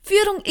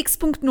Führung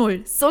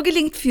X.0. So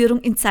gelingt Führung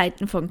in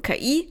Zeiten von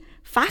KI,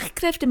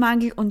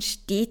 Fachkräftemangel und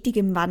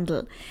stetigem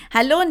Wandel.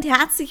 Hallo und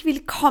herzlich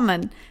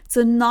willkommen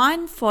zur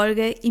neuen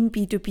Folge im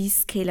B2B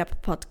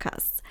Scale-Up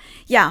Podcast.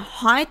 Ja,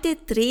 heute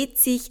dreht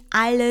sich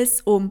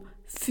alles um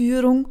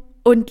Führung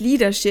und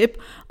Leadership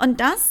und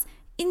das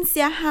in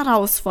sehr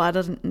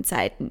herausfordernden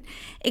Zeiten.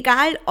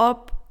 Egal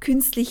ob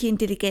künstliche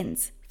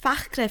Intelligenz,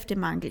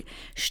 Fachkräftemangel,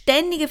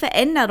 ständige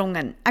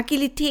Veränderungen,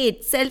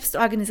 Agilität,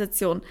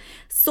 Selbstorganisation,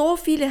 so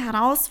viele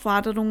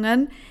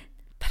Herausforderungen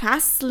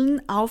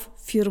prasseln auf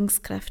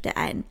Führungskräfte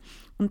ein.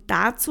 Und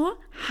dazu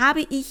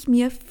habe ich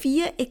mir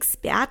 4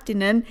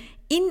 Expertinnen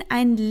in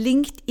ein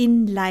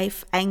LinkedIn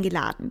Live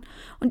eingeladen.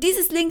 Und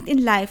dieses LinkedIn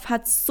Live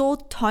hat so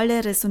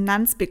tolle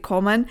Resonanz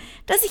bekommen,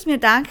 dass ich mir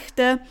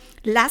dachte,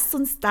 lasst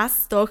uns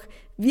das doch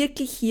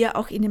wirklich hier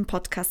auch in den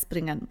Podcast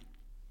bringen.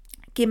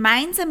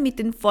 Gemeinsam mit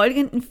den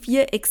folgenden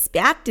 4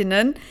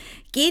 Expertinnen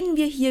gehen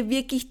wir hier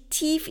wirklich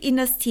tief in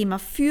das Thema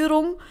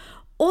Führung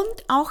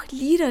und auch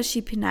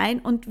Leadership hinein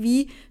und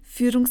wie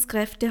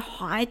Führungskräfte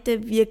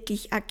heute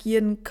wirklich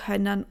agieren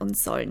können und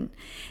sollen.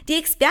 Die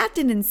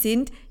Expertinnen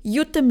sind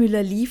Jutta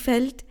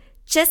Müller-Liefeld,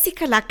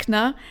 Jessica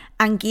Lackner,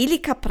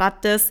 Angelika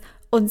Prattes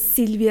und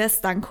Silvia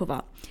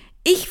Stankova.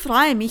 Ich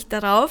freue mich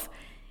darauf,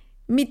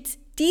 mit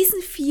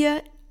diesen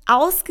 4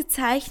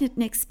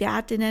 ausgezeichneten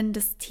Expertinnen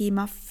das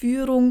Thema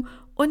Führung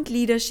und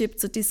Leadership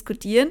zu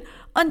diskutieren.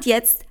 Und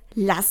jetzt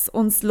lass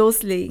uns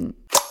loslegen.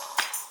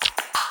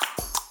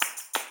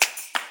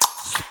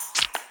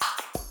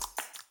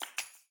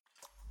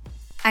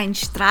 Ein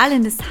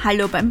strahlendes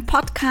Hallo beim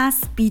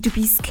Podcast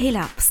B2B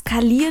Scale-Up,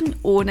 skalieren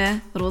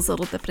ohne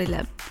rosarote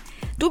Brille.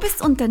 Du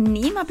bist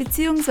Unternehmer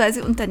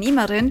bzw.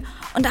 Unternehmerin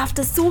und auf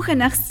der Suche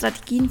nach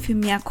Strategien für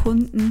mehr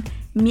Kunden,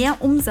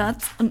 mehr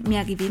Umsatz und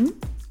mehr Gewinn?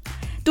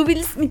 Du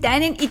willst mit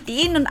deinen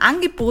Ideen und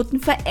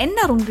Angeboten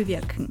Veränderung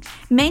bewirken,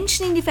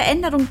 Menschen in die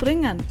Veränderung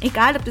bringen,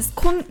 egal ob das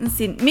Kunden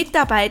sind,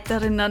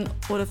 Mitarbeiterinnen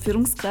oder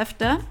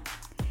Führungskräfte.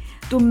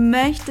 Du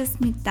möchtest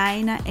mit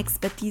deiner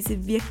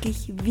Expertise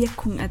wirklich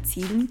Wirkung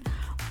erzielen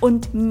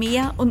und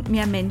mehr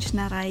Menschen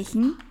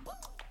erreichen?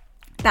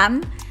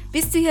 Dann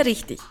bist du hier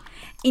richtig.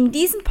 In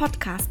diesem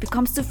Podcast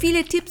bekommst du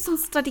viele Tipps und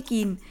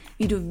Strategien,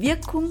 wie du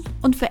Wirkung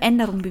und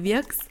Veränderung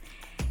bewirkst,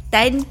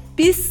 dein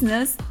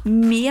Business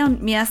mehr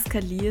und mehr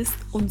skalierst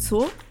und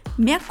so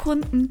mehr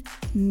Kunden,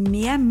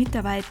 mehr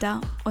Mitarbeiter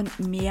und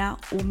mehr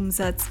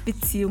Umsatz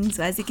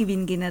bzw.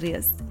 Gewinn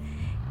generierst.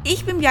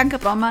 Ich bin Bianca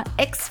Brommer,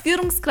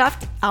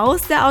 Ex-Führungskraft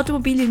aus der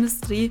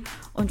Automobilindustrie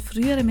und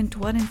frühere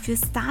Mentorin für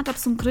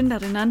Startups und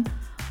Gründerinnen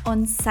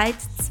und seit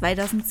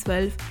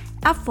 2012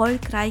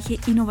 erfolgreiche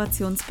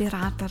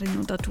Innovationsberaterin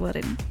und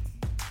Autorin.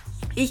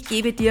 Ich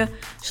gebe dir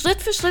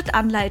Schritt für Schritt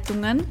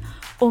Anleitungen,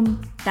 um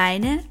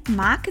deine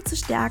Marke zu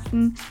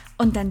stärken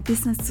und dein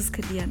Business zu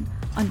skalieren.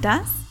 Und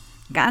das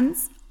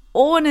ganz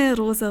ohne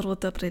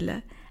rosaroter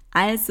Brille.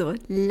 Also,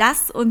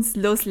 lass uns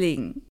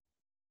loslegen.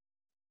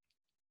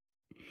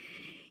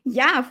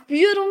 Ja,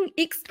 Führung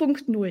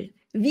X.0.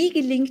 Wie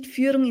gelingt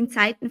Führung in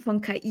Zeiten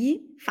von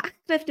KI,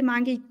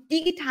 Fachkräftemangel,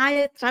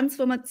 digitale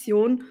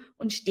Transformation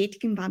und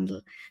stetigem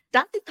Wandel?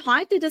 Das ist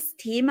heute das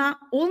Thema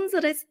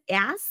unseres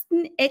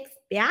ersten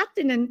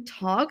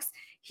Expertinnen-Talks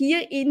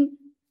hier in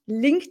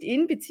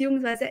LinkedIn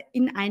beziehungsweise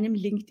in einem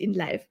LinkedIn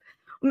Live.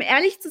 Um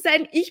ehrlich zu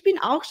sein, ich bin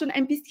auch schon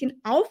ein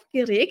bisschen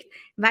aufgeregt,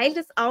 weil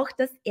das auch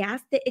das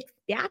erste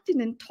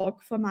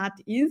Expertinnen-Talk-Format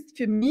ist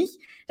für mich,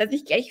 dass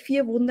ich gleich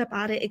 4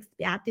 wunderbare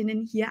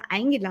Expertinnen hier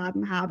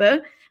eingeladen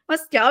habe,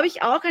 was, glaube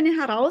ich, auch eine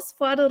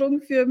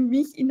Herausforderung für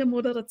mich in der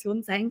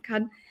Moderation sein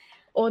kann.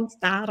 Und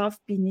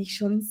darauf bin ich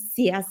schon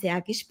sehr,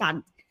 sehr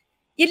gespannt.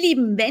 Ihr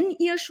Lieben, wenn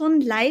ihr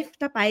schon live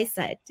dabei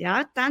seid,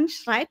 ja, dann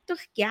schreibt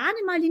doch gerne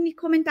mal in die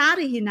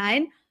Kommentare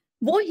hinein,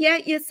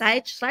 woher ihr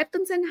seid. Schreibt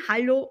uns ein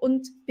Hallo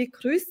und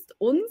begrüßt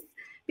uns,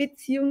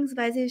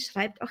 beziehungsweise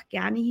schreibt auch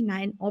gerne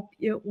hinein, ob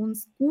ihr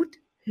uns gut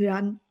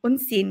hören und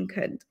sehen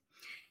könnt.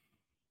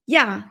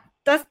 Ja,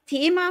 das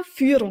Thema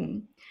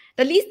Führung.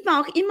 Da liest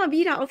man auch immer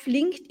wieder auf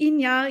LinkedIn,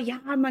 ja,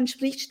 man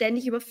spricht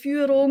ständig über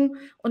Führung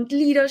und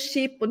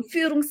Leadership und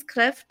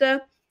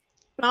Führungskräfte.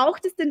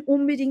 Braucht es denn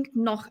unbedingt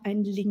noch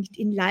ein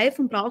LinkedIn Live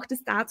und braucht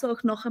es dazu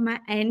auch noch einmal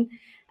ein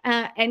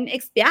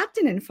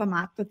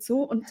Expertinnenformat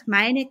dazu? Und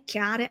meine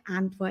klare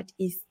Antwort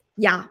ist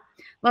ja.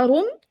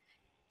 Warum?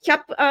 Ich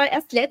habe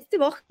erst letzte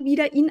Woche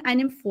wieder in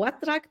einem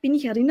Vortrag, bin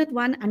ich erinnert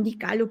worden an die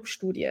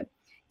Gallup-Studie.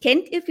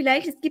 Kennt ihr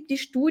vielleicht, es gibt die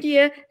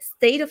Studie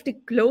State of the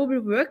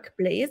Global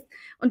Workplace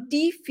und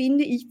die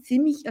finde ich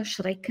ziemlich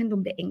erschreckend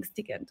und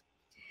beängstigend.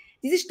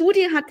 Diese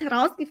Studie hat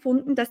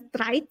herausgefunden, dass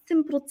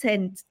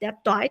 13% der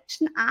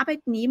deutschen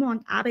Arbeitnehmer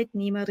und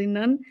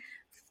Arbeitnehmerinnen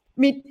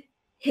mit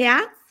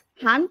Herz,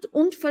 Hand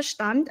und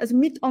Verstand, also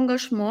mit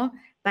Engagement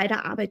bei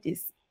der Arbeit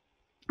ist.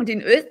 Und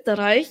in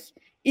Österreich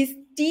ist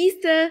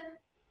diese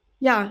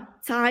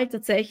Zahl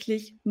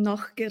tatsächlich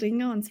noch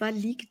geringer und zwar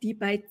liegt die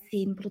bei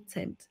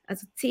 10%.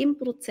 Also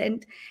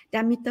 10%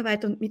 der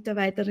Mitarbeiter und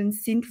Mitarbeiterinnen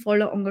sind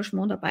voller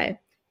Engagement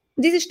dabei.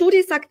 Und diese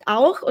Studie sagt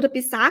auch oder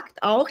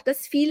besagt auch,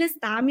 dass vieles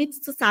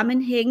damit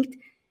zusammenhängt,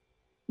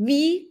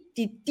 wie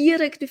die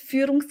direkte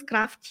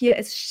Führungskraft hier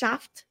es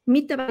schafft,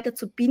 Mitarbeiter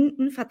zu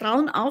binden,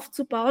 Vertrauen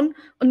aufzubauen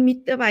und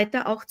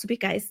Mitarbeiter auch zu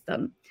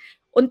begeistern.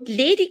 Und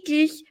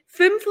lediglich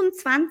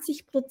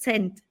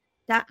 25%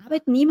 der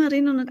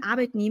Arbeitnehmerinnen und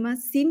Arbeitnehmer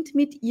sind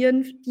mit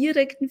ihren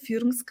direkten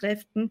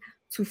Führungskräften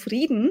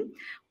zufrieden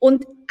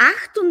und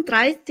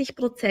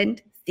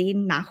 38%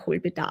 sehen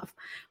Nachholbedarf.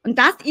 Und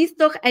das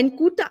ist doch ein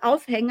guter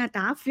Aufhänger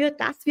dafür,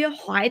 dass wir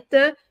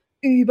heute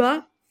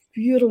über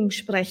Führung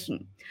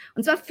sprechen.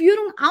 Und zwar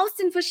Führung aus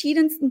den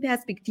verschiedensten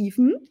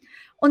Perspektiven.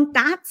 Und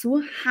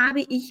dazu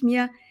habe ich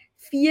mir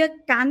 4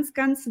 ganz,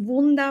 ganz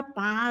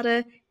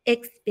wunderbare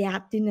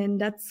Expertinnen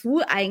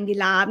dazu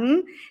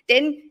eingeladen,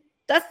 denn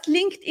das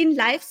LinkedIn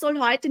Live soll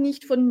heute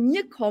nicht von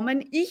mir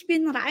kommen. Ich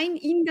bin rein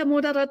in der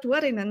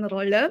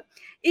Moderatorinnenrolle.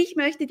 Ich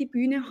möchte die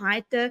Bühne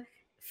heute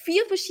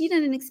 4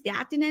 verschiedenen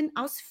Expertinnen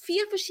aus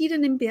 4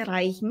 verschiedenen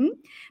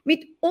Bereichen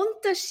mit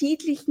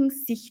unterschiedlichen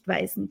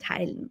Sichtweisen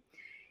teilen.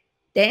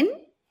 Denn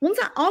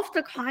unser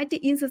Auftrag heute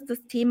ist es,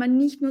 das Thema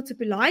nicht nur zu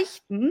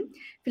beleuchten,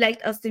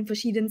 vielleicht aus den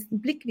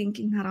verschiedensten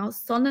Blickwinkeln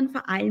heraus, sondern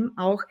vor allem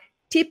auch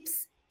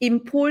Tipps,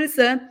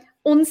 Impulse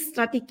und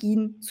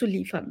Strategien zu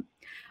liefern.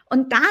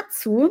 Und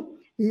dazu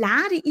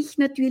lade ich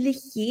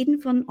natürlich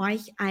jeden von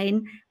euch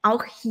ein,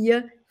 auch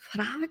hier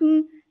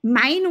Fragen,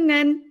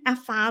 Meinungen,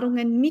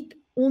 Erfahrungen mit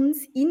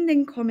uns in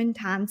den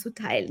Kommentaren zu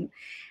teilen.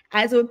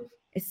 Also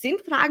es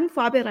sind Fragen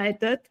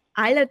vorbereitet,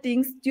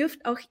 allerdings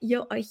dürft auch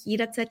ihr euch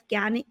jederzeit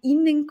gerne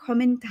in den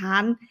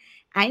Kommentaren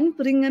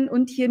einbringen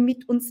und hier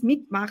mit uns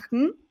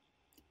mitmachen.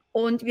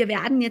 Und wir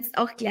werden jetzt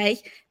auch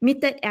gleich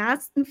mit der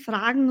ersten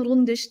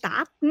Fragenrunde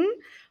starten.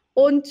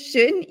 Und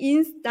schön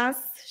ist, dass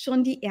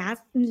schon die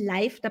ersten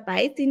live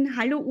dabei sind.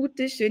 Hallo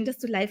Ute, schön, dass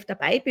du live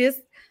dabei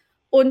bist.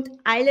 Und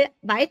alle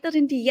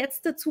weiteren, die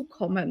jetzt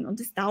dazukommen, und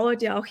es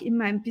dauert ja auch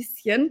immer ein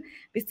bisschen,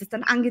 bis das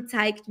dann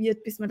angezeigt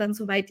wird, bis man dann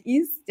soweit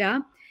ist,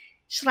 ja,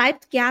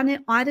 schreibt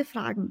gerne eure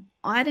Fragen,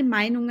 eure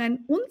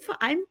Meinungen und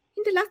vor allem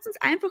hinterlasst uns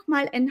einfach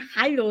mal ein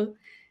Hallo,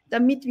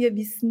 damit wir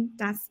wissen,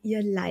 dass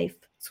ihr live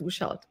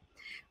zuschaut.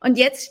 Und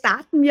jetzt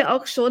starten wir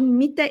auch schon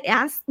mit der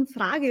ersten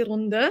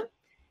Fragerunde.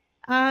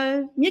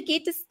 Mir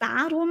geht es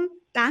darum,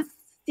 dass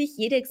sich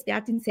jede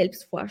Expertin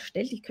selbst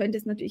vorstellt. Ich könnte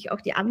es natürlich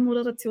auch die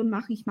Anmoderation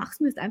machen. Ich mache es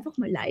mir jetzt einfach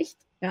mal leicht,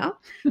 ja,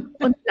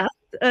 und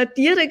lasse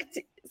direkt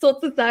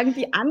sozusagen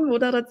die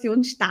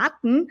Anmoderation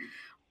starten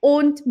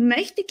und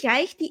möchte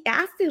gleich die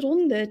erste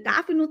Runde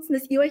dafür nutzen,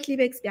 dass ihr euch,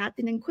 liebe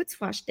Expertinnen, kurz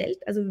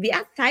vorstellt. Also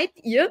wer seid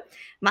ihr?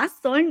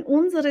 Was sollen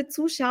unsere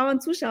Zuschauer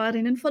und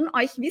Zuschauerinnen von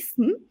euch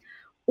wissen?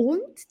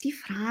 Und die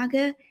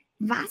Frage,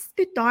 was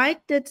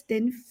bedeutet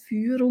denn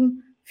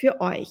Führung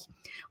für euch?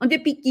 Und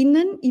wir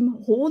beginnen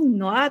im hohen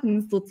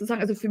Norden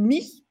sozusagen, also für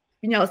mich, ich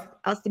bin ja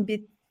aus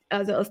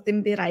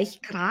dem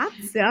Bereich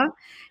Graz, ja,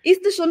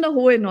 ist es schon der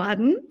hohe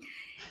Norden.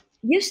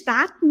 Wir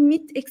starten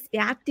mit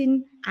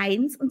Expertin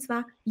 1 und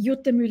zwar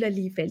Jutta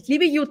Müller-Liefeld.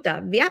 Liebe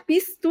Jutta, wer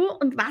bist du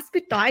und was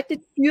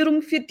bedeutet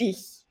Führung für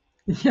dich?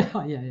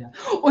 Ja.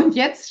 Und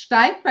jetzt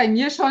steigt bei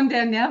mir schon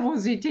der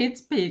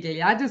Nervositätspegel.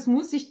 Ja, das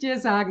muss ich dir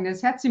sagen.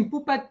 Das Herz im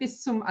puppert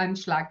bis zum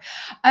Anschlag.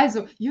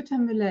 Also, Jutta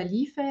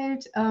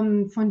Müller-Liefeld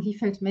von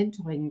Liefeld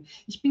Mentoring.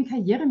 Ich bin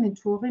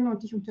Karrierementorin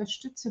und ich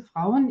unterstütze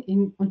Frauen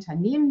in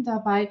Unternehmen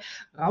dabei,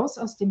 raus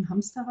aus dem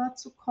Hamsterrad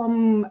zu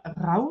kommen,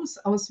 raus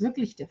aus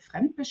wirklich der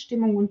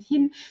Fremdbestimmung und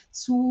hin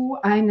zu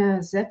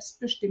einer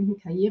selbstbestimmten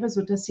Karriere,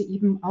 sodass sie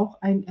eben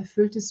auch ein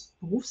erfülltes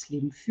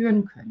Berufsleben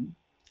führen können.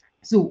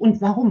 So, und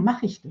warum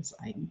mache ich das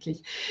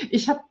eigentlich?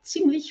 Ich habe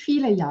ziemlich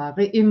viele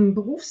Jahre im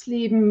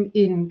Berufsleben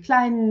in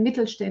kleinen,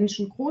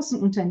 mittelständischen, großen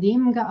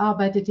Unternehmen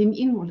gearbeitet, im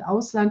In- und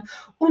Ausland.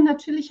 Und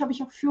natürlich habe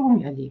ich auch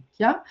Führung erlebt,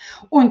 ja.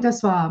 Und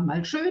das war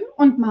mal schön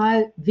und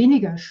mal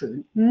weniger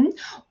schön.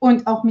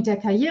 Und auch mit der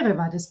Karriere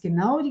war das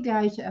genau die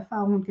gleiche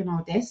Erfahrung. Und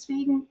genau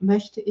deswegen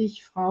möchte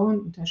ich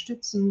Frauen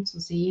unterstützen, zu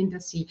sehen,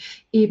 dass sie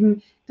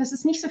eben, dass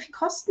es nicht so viel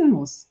kosten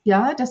muss,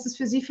 ja, dass es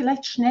für sie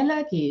vielleicht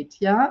schneller geht,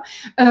 ja.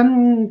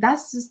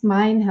 Das ist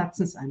mein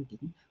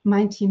Herzensanliegen.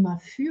 Mein Thema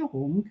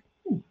Führung,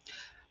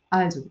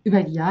 also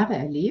über die Jahre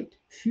erlebt,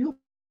 Führung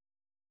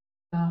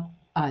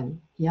überall,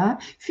 ja.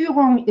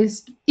 Führung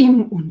ist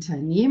im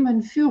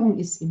Unternehmen, Führung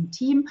ist im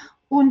Team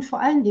und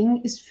vor allen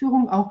Dingen ist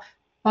Führung auch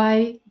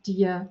bei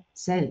dir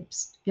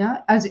selbst,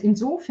 ja. Also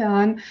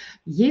insofern,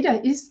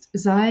 jeder ist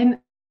sein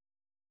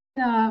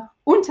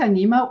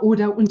Unternehmer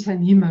oder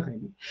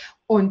Unternehmerin.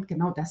 Und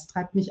genau das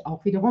treibt mich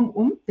auch wiederum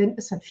um, denn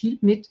es hat viel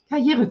mit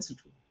Karriere zu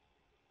tun.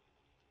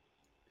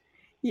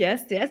 Ja,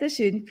 sehr, sehr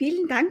schön.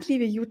 Vielen Dank,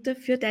 liebe Jutta,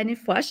 für deine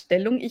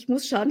Vorstellung. Ich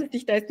muss schauen, dass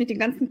ich da jetzt mit den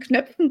ganzen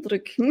Knöpfen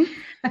drücken.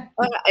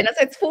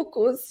 Einerseits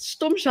Fokus,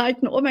 stumm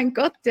schalten, oh mein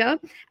Gott, ja.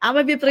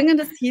 Aber wir bringen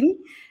das hin.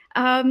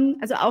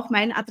 Also auch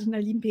mein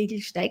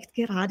Adrenalinpegel steigt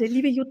gerade.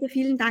 Liebe Jutta,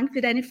 vielen Dank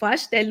für deine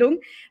Vorstellung.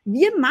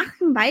 Wir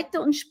machen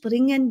weiter und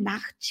springen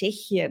nach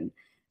Tschechien.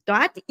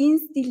 Dort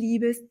ist die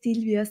liebe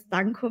Silvia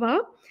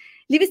Stankova.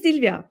 Liebe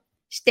Silvia,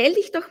 stell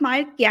dich doch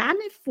mal gerne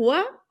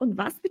vor und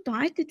was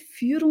bedeutet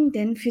Führung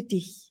denn für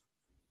dich?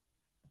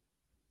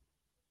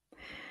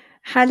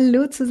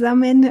 Hallo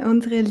zusammen,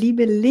 unsere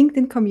liebe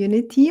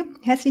LinkedIn-Community.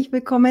 Herzlich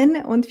willkommen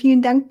und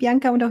vielen Dank,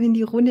 Bianca, und auch in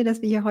die Runde,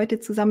 dass wir hier heute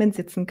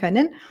zusammensitzen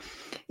können.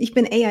 Ich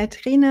bin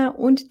AI-Trainer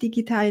und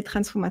digitale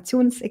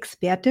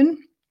Transformationsexpertin,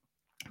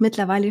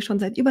 mittlerweile schon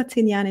seit über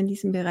 10 Jahren in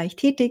diesem Bereich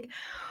tätig.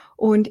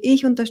 Und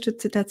ich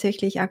unterstütze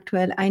tatsächlich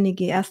aktuell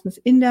einige erstens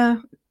in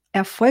der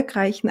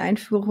erfolgreichen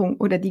Einführung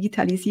oder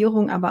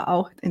Digitalisierung, aber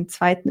auch im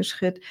zweiten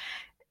Schritt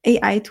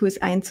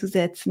AI-Tools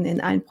einzusetzen in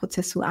allen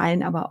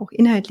prozessualen, aber auch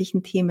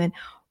inhaltlichen Themen,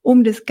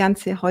 um das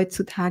Ganze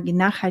heutzutage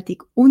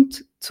nachhaltig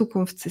und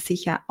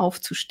zukunftssicher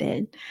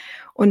aufzustellen.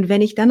 Und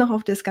wenn ich dann noch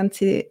auf das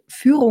ganze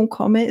Führung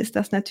komme, ist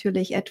das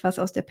natürlich etwas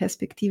aus der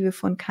Perspektive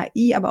von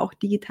KI, aber auch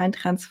digitalen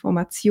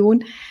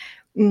Transformation.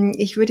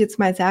 Ich würde jetzt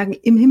mal sagen,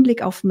 im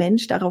Hinblick auf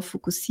Mensch, darauf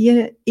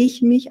fokussiere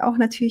ich mich auch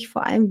natürlich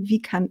vor allem,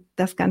 wie kann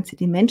das Ganze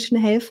den Menschen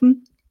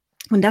helfen?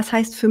 Und das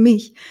heißt für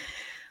mich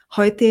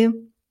heute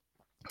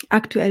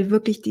aktuell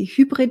wirklich die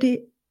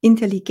hybride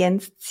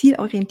Intelligenz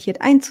zielorientiert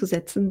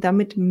einzusetzen,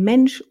 damit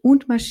Mensch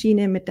und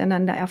Maschine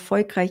miteinander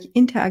erfolgreich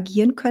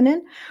interagieren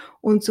können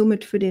und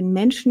somit für den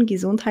Menschen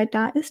Gesundheit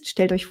da ist.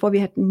 Stellt euch vor,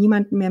 wir hätten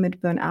niemanden mehr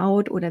mit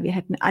Burnout oder wir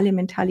hätten alle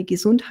mentale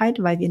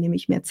Gesundheit, weil wir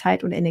nämlich mehr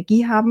Zeit und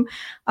Energie haben,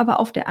 aber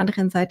auf der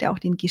anderen Seite auch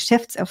den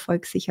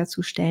Geschäftserfolg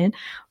sicherzustellen,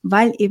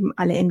 weil eben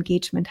alle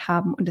Engagement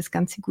haben und das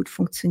Ganze gut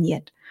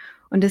funktioniert.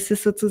 Und das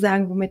ist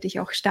sozusagen, womit ich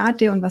auch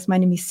starte und was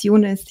meine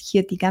Mission ist,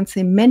 hier die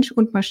ganze Mensch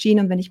und Maschine,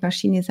 und wenn ich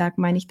Maschine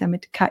sage, meine ich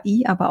damit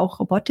KI, aber auch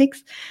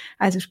Robotics,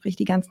 also sprich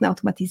die ganzen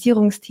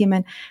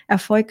Automatisierungsthemen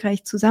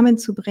erfolgreich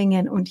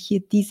zusammenzubringen und hier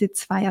diese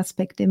zwei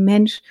Aspekte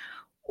Mensch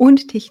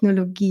und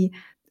Technologie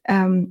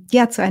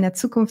zu einer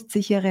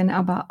zukunftssicheren,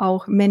 aber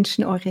auch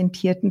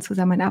menschenorientierten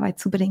Zusammenarbeit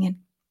zu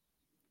bringen.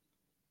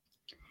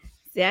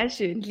 Sehr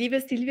schön. Liebe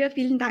Silvia,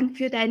 vielen Dank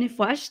für deine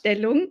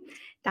Vorstellung.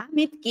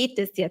 Damit geht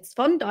es jetzt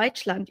von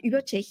Deutschland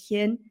über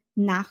Tschechien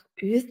nach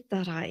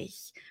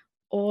Österreich.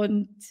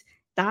 Und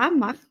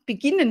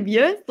beginnen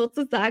wir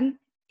sozusagen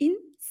in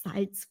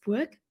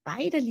Salzburg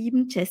bei der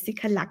lieben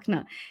Jessica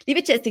Lackner.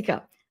 Liebe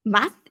Jessica,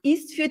 was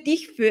ist für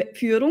dich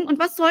Führung und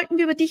was sollten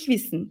wir über dich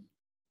wissen?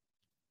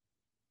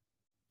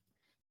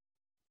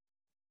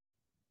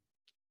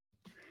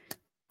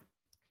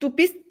 Du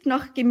bist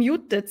noch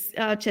gemutet,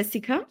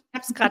 Jessica. Ich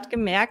habe es gerade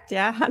gemerkt,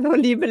 ja. Hallo,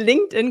 liebe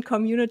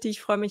LinkedIn-Community. Ich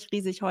freue mich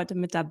riesig, heute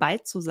mit dabei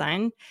zu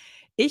sein.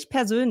 Ich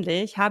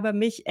persönlich habe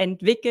mich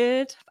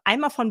entwickelt,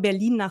 einmal von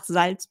Berlin nach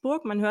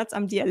Salzburg. Man hört es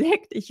am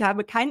Dialekt. Ich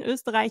habe keinen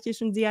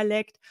österreichischen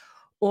Dialekt.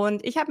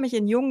 Und ich habe mich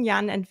in jungen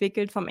Jahren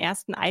entwickelt vom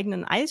ersten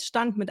eigenen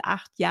Eisstand mit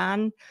 8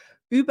 Jahren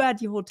über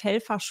die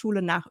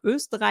Hotelfachschule nach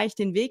Österreich,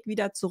 den Weg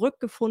wieder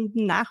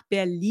zurückgefunden nach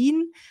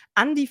Berlin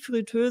an die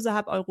Friteuse,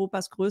 habe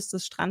Europas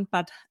größtes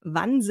Strandbad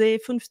Wannsee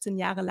 15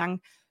 Jahre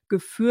lang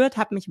geführt,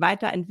 habe mich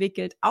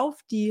weiterentwickelt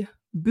auf die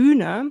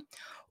Bühne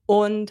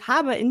und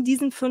habe in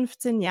diesen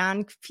 15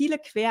 Jahren viele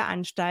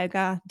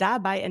Quereinsteiger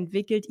dabei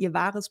entwickelt, ihr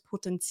wahres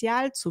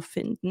Potenzial zu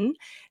finden,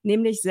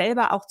 nämlich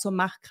selber auch zur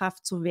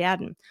Machtkraft zu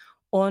werden.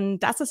 Und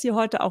das ist hier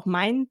heute auch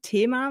mein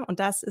Thema und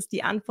das ist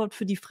die Antwort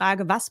für die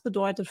Frage, was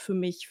bedeutet für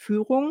mich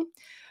Führung?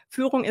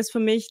 Führung ist für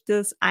mich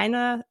das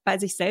eine, bei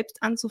sich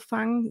selbst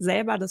anzufangen,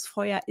 selber das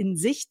Feuer in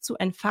sich zu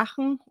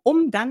entfachen,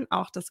 um dann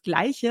auch das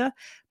Gleiche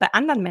bei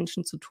anderen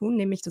Menschen zu tun,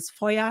 nämlich das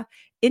Feuer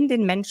in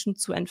den Menschen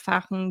zu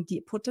entfachen,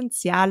 die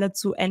Potenziale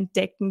zu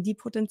entdecken, die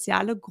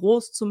Potenziale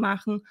groß zu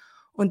machen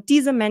und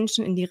diese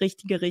Menschen in die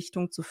richtige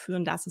Richtung zu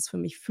führen. Das ist für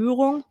mich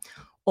Führung.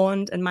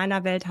 Und in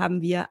meiner Welt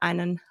haben wir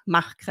einen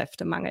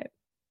Machtkräftemangel.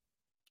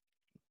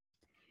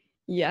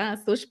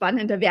 Ja, so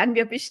spannend. Da werden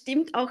wir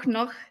bestimmt auch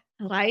noch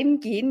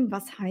reingehen.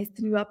 Was heißt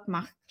denn überhaupt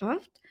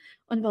Machtkraft?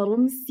 Und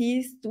warum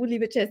siehst du,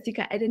 liebe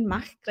Jessica, einen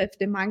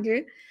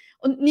Machtkräftemangel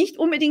und nicht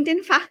unbedingt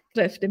den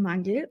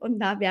Fachkräftemangel? Und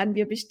da werden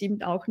wir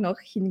bestimmt auch noch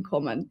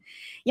hinkommen.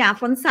 Ja,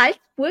 von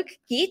Salzburg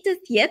geht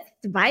es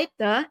jetzt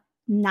weiter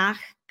nach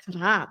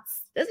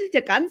Graz. Das ist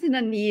ja ganz in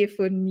der Nähe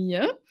von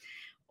mir.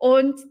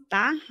 Und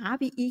da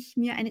habe ich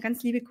mir eine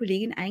ganz liebe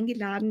Kollegin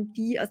eingeladen,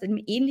 die aus einem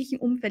ähnlichen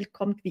Umfeld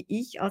kommt wie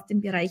ich, aus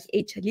dem Bereich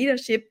HR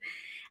Leadership,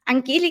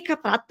 Angelika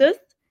Brattes.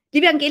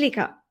 Liebe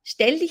Angelika,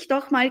 stell dich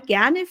doch mal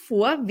gerne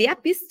vor, wer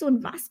bist du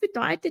und was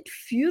bedeutet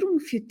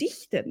Führung für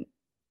dich denn?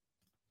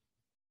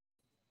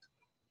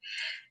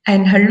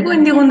 Ein Hallo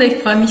in die Runde, ich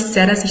freue mich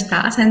sehr, dass ich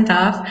da sein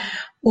darf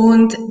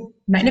und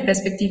meine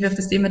Perspektive auf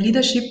das Thema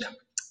Leadership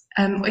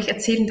euch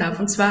erzählen darf.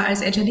 Und zwar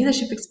als Agile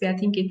Leadership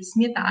Expertin geht es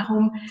mir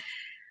darum,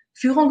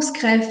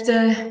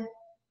 Führungskräfte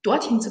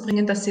dorthin zu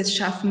bringen, dass sie es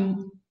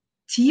schaffen,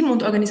 Team-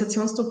 und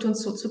Organisationsstrukturen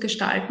so zu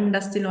gestalten,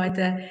 dass die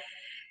Leute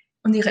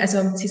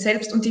also sie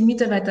selbst und die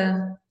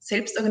Mitarbeiter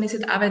selbst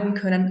organisiert arbeiten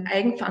können,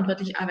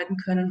 eigenverantwortlich arbeiten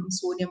können und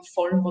so in ihrem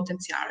vollen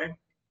Potenzial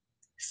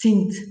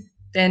sind.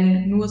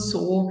 Denn nur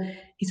so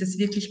ist es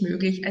wirklich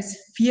möglich,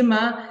 als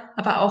Firma,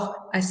 aber auch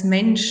als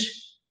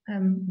Mensch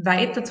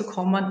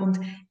weiterzukommen und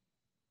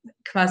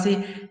quasi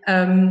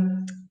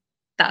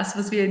das,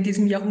 was wir in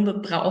diesem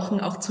Jahrhundert brauchen,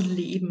 auch zu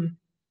leben.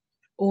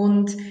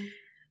 Und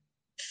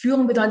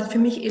Führung bedeutet für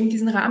mich eben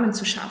diesen Rahmen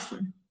zu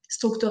schaffen,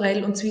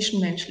 strukturell und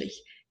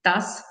zwischenmenschlich,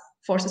 dass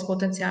vollstes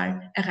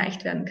Potenzial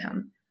erreicht werden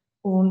kann.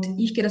 Und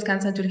ich gehe das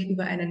Ganze natürlich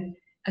über einen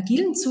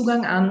agilen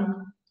Zugang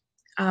an,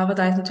 aber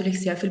da ist natürlich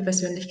sehr viel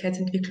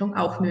Persönlichkeitsentwicklung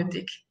auch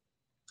nötig.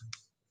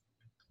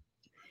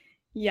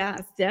 Ja,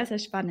 sehr, sehr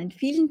spannend.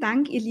 Vielen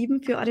Dank, ihr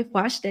Lieben, für eure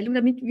Vorstellung.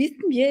 Damit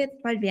wissen wir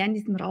jetzt mal, wer in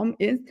diesem Raum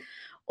ist.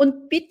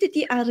 Und bitte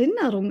die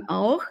Erinnerung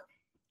auch,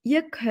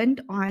 ihr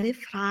könnt eure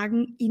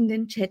Fragen in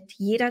den Chat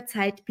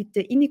jederzeit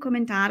bitte in die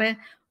Kommentare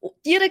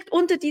direkt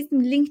unter diesem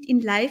LinkedIn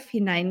Live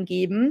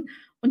hineingeben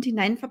und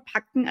hinein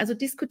verpacken. Also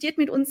diskutiert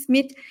mit uns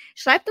mit.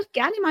 Schreibt doch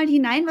gerne mal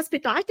hinein, was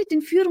bedeutet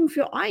denn Führung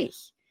für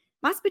euch?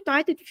 Was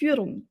bedeutet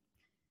Führung?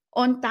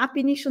 Und da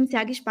bin ich schon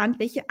sehr gespannt,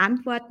 welche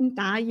Antworten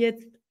da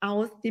jetzt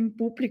aus dem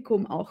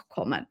Publikum auch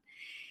kommen.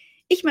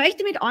 Ich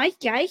möchte mit euch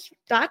gleich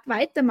dort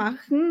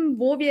weitermachen,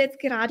 wo wir jetzt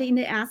gerade in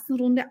der ersten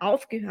Runde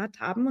aufgehört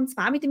haben, und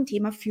zwar mit dem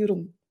Thema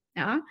Führung.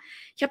 Ja,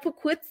 ich habe vor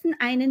kurzem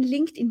einen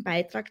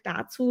LinkedIn-Beitrag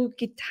dazu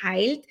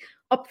geteilt,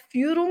 ob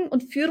Führung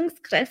und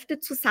Führungskräfte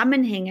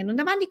zusammenhängen. Und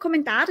da waren die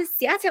Kommentare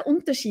sehr, sehr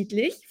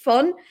unterschiedlich.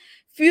 Von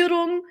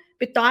Führung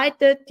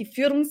bedeutet, die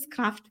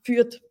Führungskraft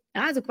führt.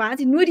 Ja, also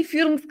quasi nur die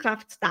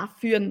Führungskraft darf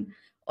führen.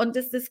 Und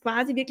dass das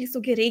quasi wirklich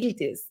so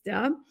geregelt ist.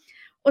 Ja.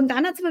 Und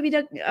dann hat es aber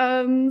wieder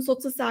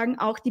sozusagen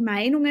auch die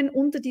Meinungen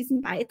unter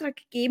diesem Beitrag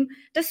gegeben,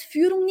 dass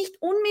Führung nicht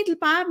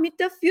unmittelbar mit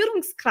der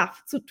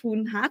Führungskraft zu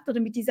tun hat oder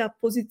mit dieser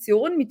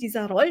Position, mit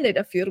dieser Rolle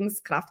der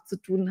Führungskraft zu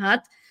tun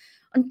hat.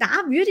 Und da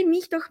würde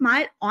mich doch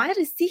mal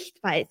eure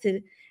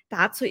Sichtweise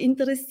dazu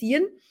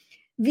interessieren,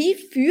 wie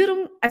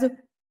Führung, also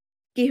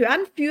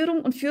gehören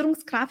Führung und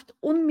Führungskraft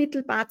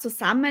unmittelbar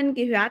zusammen?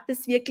 Gehört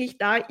es wirklich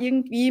da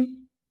irgendwie,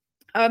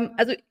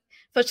 also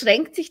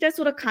verschränkt sich das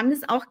oder kann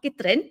es auch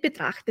getrennt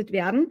betrachtet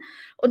werden?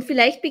 Und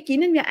vielleicht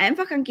beginnen wir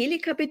einfach,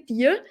 Angelika, bei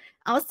dir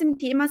aus dem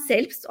Thema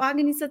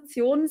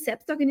Selbstorganisation,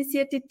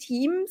 selbstorganisierte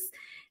Teams,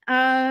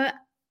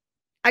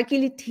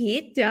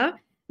 Agilität, ja.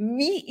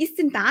 Wie ist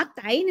denn da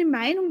deine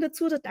Meinung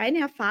dazu oder deine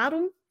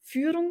Erfahrung?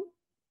 Führung,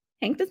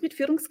 hängt das mit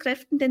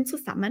Führungskräften denn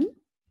zusammen?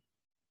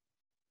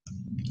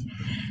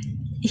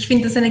 Ich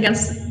finde das eine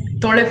ganz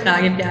tolle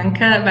Frage,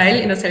 Bianca, weil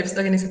in der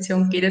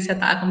Selbstorganisation geht es ja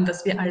darum,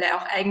 dass wir alle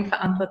auch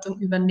Eigenverantwortung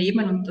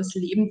übernehmen und das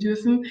leben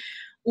dürfen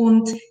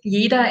und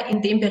jeder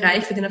in dem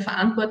Bereich, für den er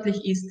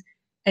verantwortlich ist,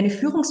 eine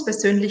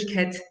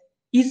Führungspersönlichkeit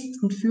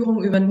ist und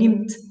Führung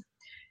übernimmt.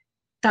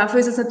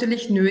 Dafür ist es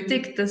natürlich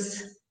nötig,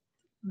 dass,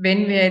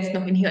 wenn wir jetzt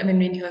noch in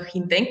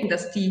Hierarchien denken,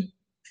 dass die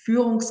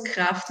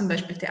Führungskraft zum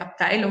Beispiel der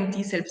Abteilung,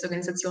 die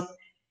Selbstorganisation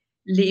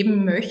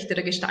leben möchte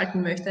oder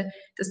gestalten möchte,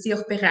 dass die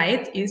auch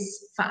bereit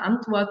ist,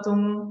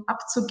 Verantwortung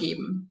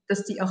abzugeben,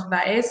 dass die auch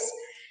weiß,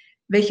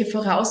 welche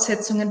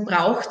Voraussetzungen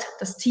braucht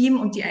das Team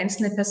und die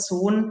einzelne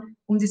Person,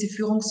 um diese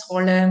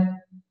Führungsrolle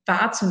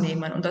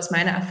wahrzunehmen. Und aus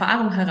meiner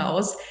Erfahrung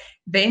heraus,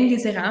 wenn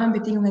diese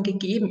Rahmenbedingungen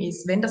gegeben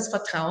ist, wenn das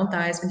Vertrauen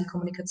da ist, wenn die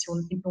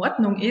Kommunikation in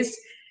Ordnung ist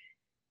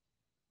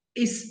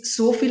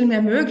so viel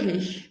mehr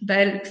möglich,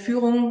 weil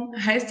Führung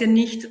heißt ja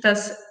nicht,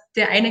 dass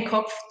der eine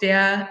Kopf,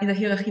 der in der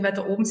Hierarchie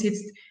weiter oben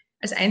sitzt,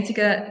 als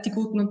einziger die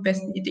guten und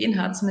besten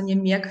Ideen hat, sondern je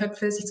mehr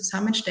Köpfe sich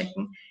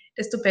zusammenstecken,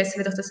 desto besser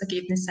wird auch das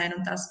Ergebnis sein.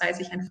 Und das weiß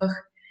ich einfach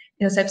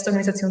in der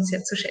Selbstorganisation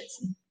sehr zu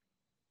schätzen.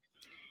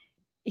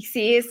 Ich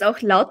sehe es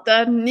auch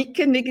lauter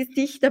nickende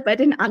Gesichter bei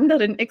den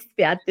anderen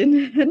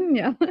Expertinnen.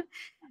 Ja.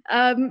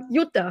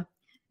 Jutta,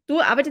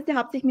 du arbeitest ja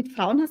hauptsächlich mit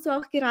Frauen, hast du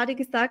auch gerade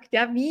gesagt.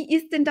 Ja, wie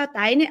ist denn da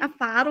deine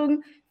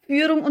Erfahrung,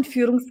 Führung und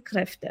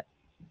Führungskräfte?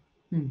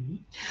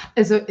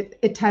 Also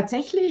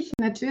tatsächlich,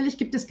 natürlich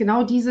gibt es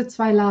genau diese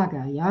zwei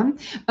Lager. Ja?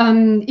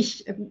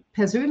 Ich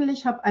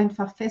persönlich habe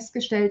einfach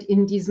festgestellt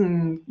in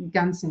diesen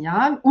ganzen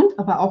Jahren und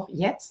aber auch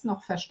jetzt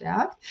noch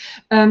verstärkt,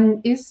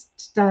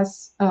 ist,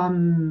 dass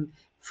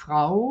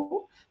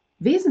Frau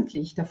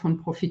wesentlich davon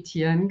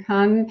profitieren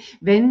kann,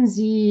 wenn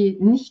sie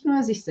nicht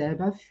nur sich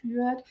selber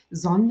führt,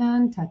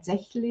 sondern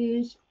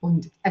tatsächlich,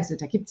 und also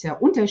da gibt es ja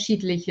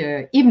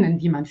unterschiedliche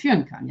Ebenen, wie man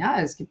führen kann. Ja?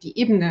 Es gibt die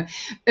Ebene,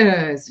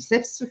 sich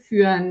selbst zu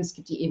führen, es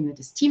gibt die Ebene,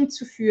 das Team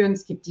zu führen,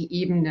 es gibt die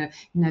Ebene,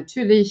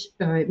 natürlich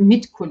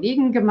mit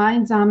Kollegen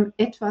gemeinsam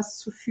etwas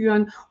zu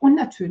führen und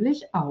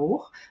natürlich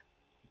auch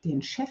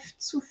den Chef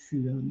zu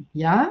führen.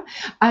 Ja,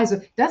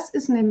 also das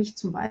ist nämlich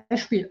zum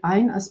Beispiel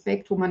ein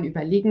Aspekt, wo man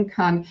überlegen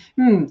kann,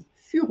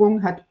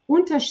 Führung hat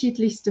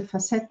unterschiedlichste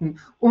Facetten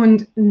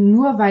und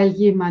nur weil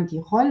jemand die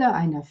Rolle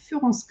einer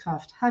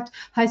Führungskraft hat,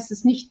 heißt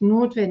es nicht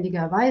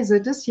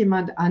notwendigerweise, dass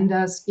jemand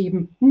anders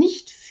eben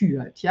nicht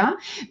führt. Ja?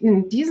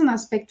 Diesen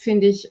Aspekt,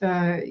 finde ich,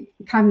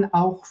 kann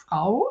auch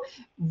Frau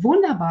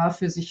wunderbar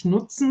für sich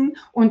nutzen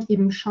und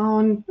eben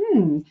schauen,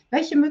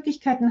 welche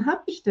Möglichkeiten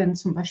habe ich denn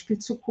zum Beispiel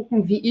zu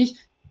gucken, wie ich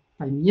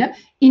bei mir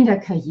in der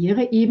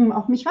Karriere eben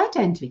auch mich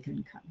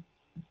weiterentwickeln kann.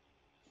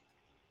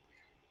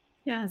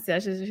 Ja, sehr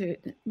schön.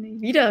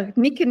 Wieder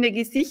nickende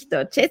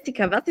Gesichter.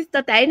 Jessica, was ist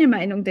da deine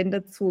Meinung denn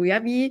dazu?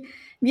 Ja, wie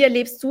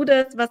erlebst du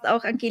das, was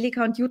auch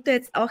Angelika und Jutta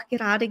jetzt auch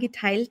gerade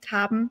geteilt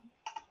haben?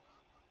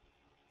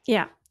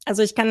 Ja,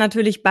 also ich kann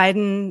natürlich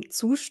beiden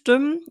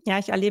zustimmen. Ja,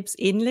 ich erlebe es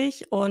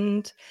ähnlich.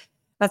 Und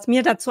was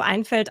mir dazu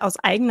einfällt, aus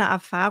eigener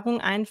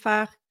Erfahrung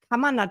einfach, kann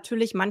man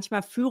natürlich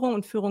manchmal Führung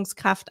und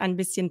Führungskraft ein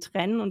bisschen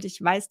trennen. Und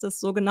ich weiß das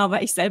so genau,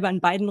 weil ich selber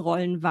in beiden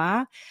Rollen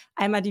war.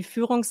 Einmal die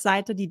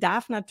Führungsseite, die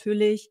darf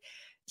natürlich,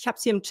 ich habe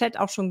es hier im Chat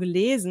auch schon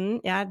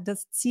gelesen, ja,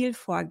 das Ziel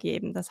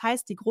vorgeben. Das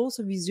heißt, die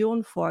große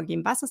Vision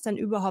vorgeben. Was ist denn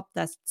überhaupt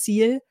das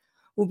Ziel,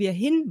 wo wir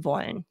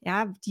hinwollen?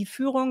 Ja, die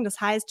Führung,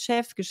 das heißt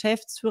Chef,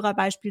 Geschäftsführer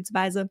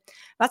beispielsweise.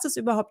 Was ist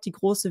überhaupt die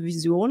große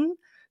Vision,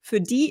 für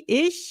die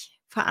ich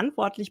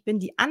verantwortlich bin,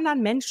 die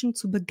anderen Menschen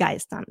zu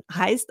begeistern?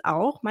 Heißt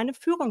auch, meine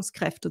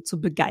Führungskräfte zu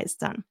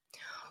begeistern.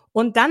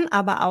 Und dann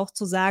aber auch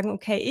zu sagen,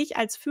 okay, ich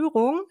als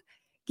Führung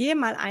gehe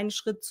mal einen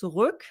Schritt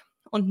zurück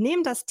und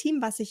nehme das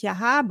Team, was ich ja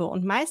habe.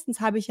 Und meistens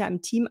habe ich ja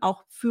im Team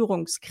auch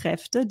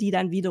Führungskräfte, die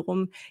dann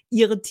wiederum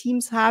ihre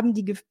Teams haben,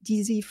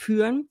 die sie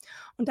führen.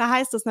 Und da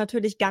heißt es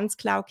natürlich ganz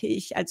klar, okay,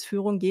 ich als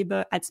Führung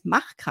gebe als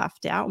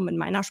Machkraft, ja, um in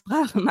meiner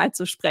Sprache mal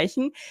zu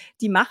sprechen,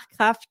 die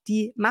Machkraft,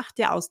 die macht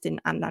ja aus den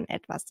anderen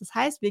etwas. Das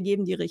heißt, wir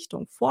geben die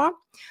Richtung vor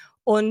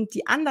und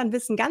die anderen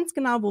wissen ganz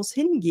genau, wo es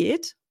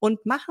hingeht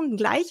und machen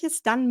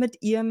Gleiches dann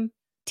mit ihrem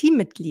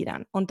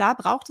Teammitgliedern. Und da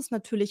braucht es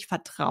natürlich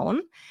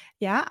Vertrauen.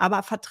 Ja,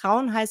 aber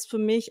Vertrauen heißt für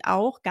mich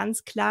auch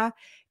ganz klar,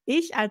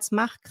 ich als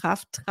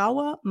Machkraft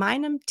traue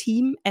meinem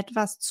Team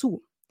etwas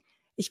zu.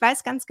 Ich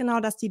weiß ganz genau,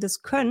 dass die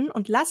das können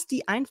und lass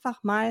die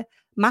einfach mal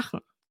machen.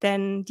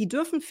 Denn die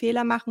dürfen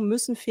Fehler machen,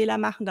 müssen Fehler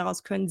machen,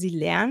 daraus können sie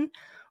lernen.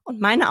 Und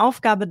meine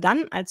Aufgabe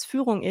dann als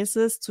Führung ist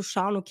es, zu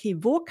schauen, okay,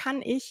 wo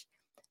kann ich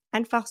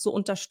einfach so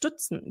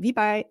unterstützen, wie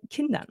bei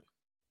Kindern.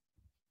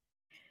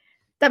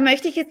 Da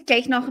möchte ich jetzt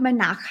gleich noch einmal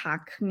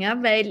nachhaken,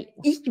 ja, weil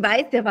ich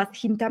weiß ja, was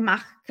hinter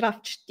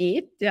Machkraft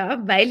steht,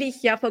 ja, weil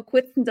ich ja vor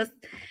kurzem das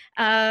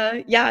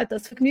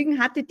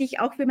Vergnügen hatte, dich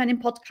auch für meinen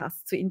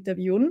Podcast zu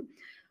interviewen.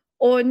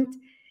 Und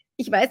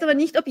ich weiß aber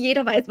nicht, ob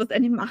jeder weiß, was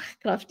eine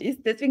Machkraft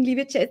ist. Deswegen,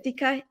 liebe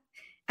Jessica,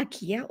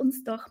 erklär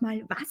uns doch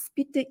mal, was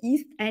bitte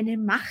ist eine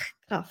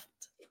Machkraft?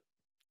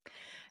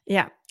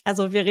 Ja,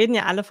 also wir reden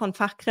ja alle von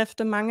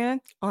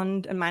Fachkräftemangel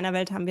und in meiner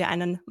Welt haben wir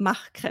einen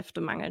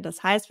Machkräftemangel.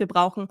 Das heißt, wir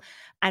brauchen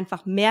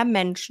einfach mehr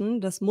Menschen.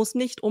 Das muss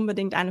nicht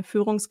unbedingt eine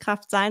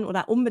Führungskraft sein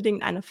oder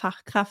unbedingt eine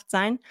Fachkraft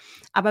sein,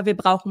 aber wir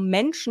brauchen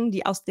Menschen,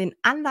 die aus den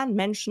anderen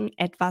Menschen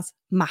etwas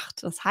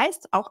macht. Das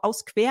heißt, auch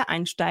aus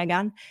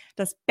Quereinsteigern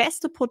das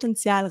beste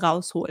Potenzial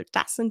rausholt.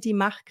 Das sind die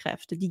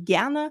Machkräfte, die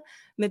gerne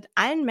mit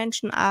allen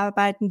Menschen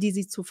arbeiten, die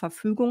sie zur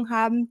Verfügung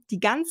haben, die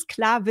ganz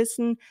klar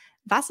wissen,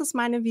 was ist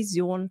meine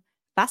Vision,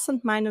 was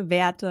sind meine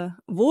Werte,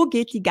 wo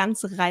geht die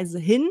ganze Reise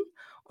hin?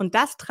 Und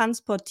das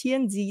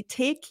transportieren sie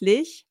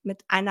täglich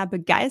mit einer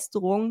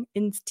Begeisterung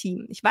ins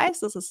Team. Ich weiß,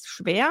 das ist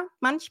schwer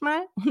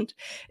manchmal und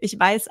ich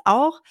weiß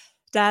auch,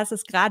 dass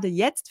es gerade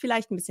jetzt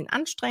vielleicht ein bisschen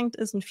anstrengend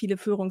ist und viele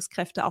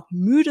Führungskräfte auch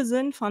müde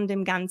sind von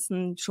dem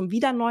Ganzen, schon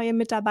wieder neue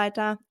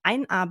Mitarbeiter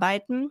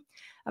einarbeiten.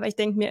 Aber ich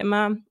denke mir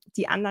immer,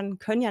 die anderen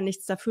können ja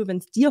nichts dafür, wenn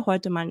es dir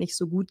heute mal nicht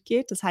so gut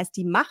geht. Das heißt,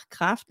 die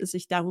Machkraft ist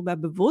sich darüber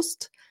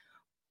bewusst,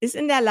 ist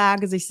in der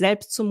Lage, sich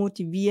selbst zu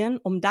motivieren,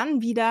 um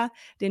dann wieder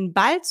den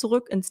Ball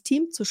zurück ins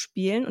Team zu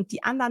spielen und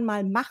die anderen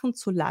mal machen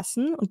zu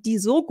lassen und die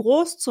so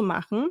groß zu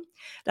machen,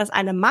 dass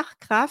eine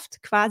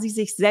Machkraft quasi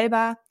sich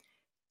selber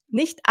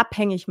nicht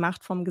abhängig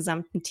macht vom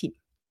gesamten Team.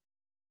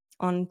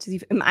 Und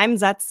sie in einem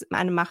Satz,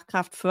 eine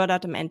Machkraft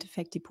fördert im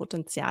Endeffekt die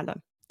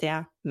Potenziale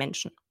der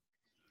Menschen.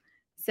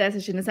 Sehr,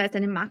 sehr schön. Das heißt,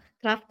 eine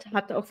Machtkraft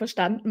hat auch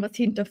verstanden, was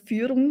hinter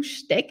Führung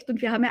steckt.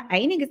 Und wir haben ja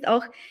einiges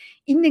auch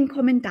in den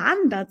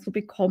Kommentaren dazu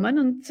bekommen.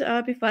 Und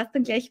bevor es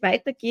dann gleich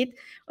weitergeht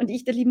und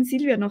ich der lieben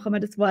Silvia noch einmal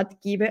das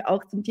Wort gebe,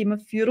 auch zum Thema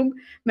Führung,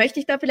 möchte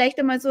ich da vielleicht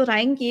einmal so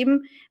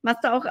reingeben, was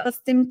da auch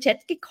aus dem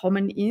Chat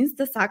gekommen ist.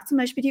 Da sagt zum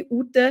Beispiel die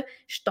Ute,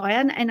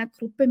 Steuern einer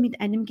Gruppe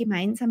mit einem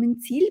gemeinsamen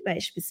Ziel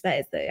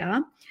beispielsweise,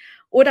 ja.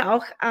 Oder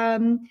auch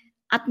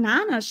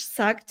Adnanasch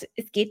sagt,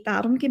 es geht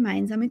darum,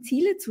 gemeinsame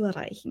Ziele zu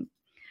erreichen.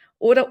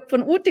 Oder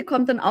von Ute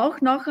kommt dann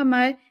auch noch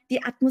einmal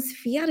die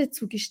Atmosphäre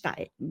zu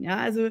gestalten. Ja,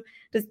 also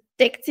das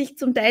deckt sich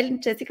zum Teil,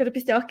 Jessica, du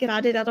bist ja auch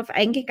gerade darauf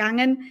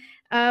eingegangen,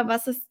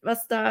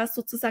 was da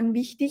sozusagen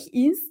wichtig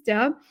ist.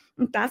 Ja,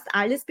 und das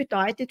alles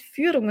bedeutet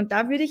Führung. Und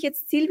da würde ich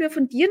jetzt, Silvia,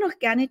 von dir noch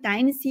gerne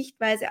deine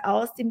Sichtweise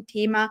aus dem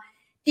Thema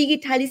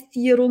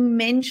Digitalisierung,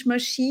 Mensch,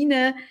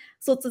 Maschine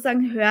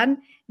sozusagen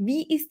hören.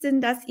 Wie ist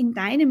denn das in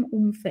deinem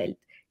Umfeld?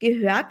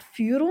 Gehört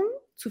Führung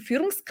zu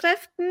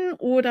Führungskräften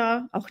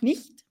oder auch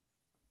nicht?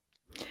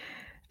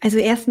 Also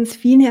erstens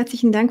vielen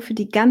herzlichen Dank für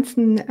die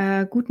ganzen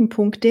guten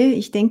Punkte.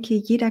 Ich denke,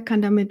 jeder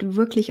kann damit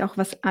wirklich auch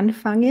was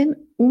anfangen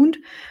und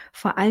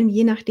vor allem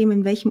je nachdem,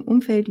 in welchem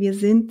Umfeld wir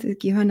sind,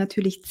 gehören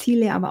natürlich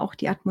Ziele, aber auch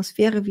die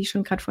Atmosphäre, wie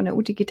schon gerade von der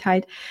Ute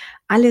geteilt,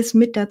 alles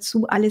mit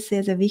dazu, alles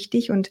sehr, sehr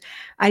wichtig und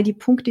all die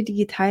Punkte, die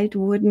geteilt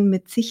wurden,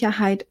 mit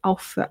Sicherheit auch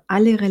für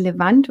alle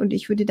relevant und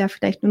ich würde da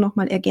vielleicht nur noch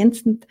mal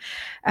ergänzend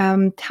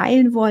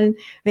teilen wollen,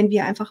 wenn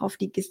wir einfach auf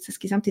das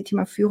gesamte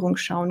Thema Führung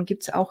schauen,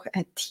 gibt es auch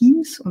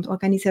Teams und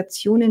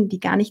Organisationen, die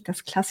gar nicht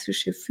das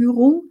klassische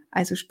Führung,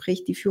 also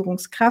sprich die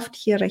Führungskraft,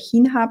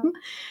 Hierarchien haben.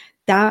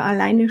 Da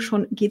alleine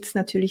schon geht es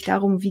natürlich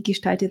darum, wie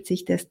gestaltet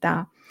sich das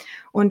da.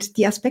 Und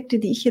die Aspekte,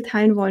 die ich hier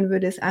teilen wollen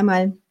würde, ist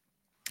einmal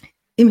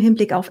im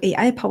Hinblick auf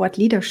AI-Powered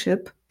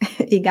Leadership,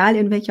 egal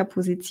in welcher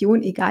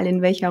Position, egal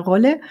in welcher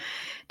Rolle,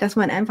 dass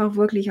man einfach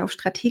wirklich auf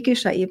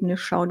strategischer Ebene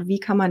schaut, wie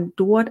kann man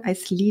dort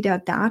als Leader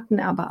Daten,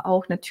 aber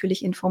auch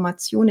natürlich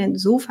Informationen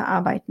so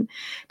verarbeiten,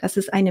 dass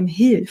es einem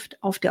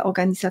hilft auf der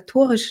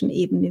organisatorischen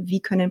Ebene.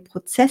 Wie können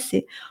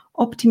Prozesse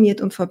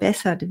optimiert und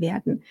verbessert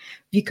werden?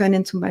 Wie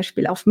können zum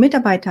Beispiel auf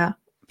Mitarbeiter-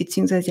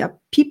 bzw. auf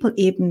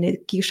People-Ebene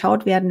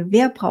geschaut werden,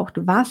 wer braucht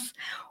was,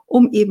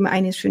 um eben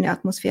eine schöne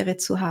Atmosphäre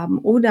zu haben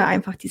oder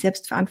einfach die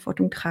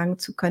Selbstverantwortung tragen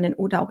zu können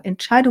oder auch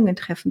Entscheidungen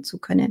treffen zu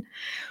können.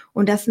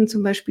 Und das sind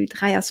zum Beispiel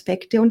 3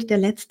 Aspekte. Und der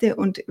letzte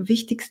und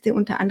wichtigste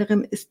unter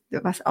anderem ist,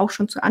 was auch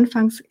schon zu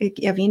Anfangs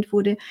erwähnt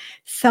wurde,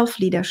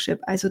 Self-Leadership.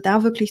 Also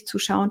da wirklich zu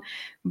schauen,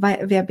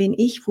 wer bin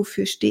ich,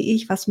 wofür stehe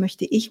ich, was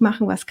möchte ich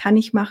machen, was kann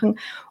ich machen.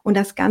 Und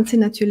das Ganze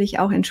natürlich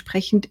auch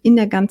entsprechend in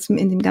dem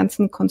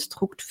ganzen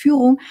Konstrukt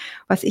Führung,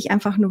 was ich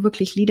einfach nur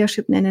wirklich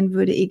Leadership nennen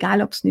würde,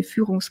 egal ob es eine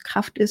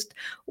Führungskraft ist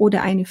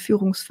oder eine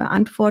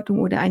Führungsverantwortung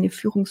oder eine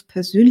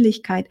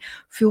Führungspersönlichkeit.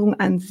 Führung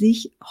an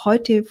sich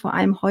heute, vor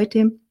allem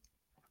heute,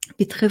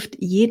 betrifft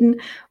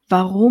jeden.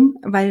 Warum?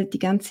 Weil die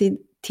ganze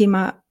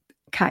Thema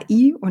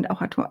KI und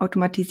auch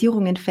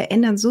Automatisierungen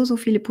verändern so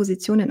viele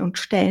Positionen und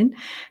Stellen.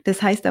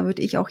 Das heißt, da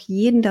würde ich auch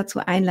jeden dazu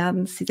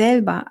einladen,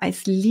 selber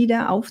als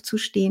Leader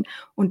aufzustehen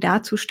und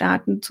da zu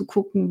starten, zu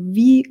gucken,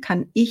 wie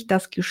kann ich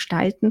das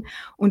gestalten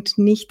und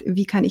nicht,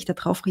 wie kann ich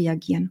darauf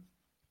reagieren.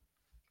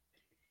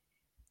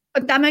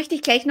 Und da möchte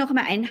ich gleich noch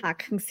einmal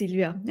einhaken,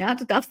 Silvia. Ja,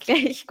 du darfst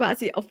gleich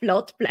quasi auf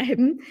laut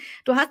bleiben.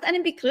 Du hast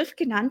einen Begriff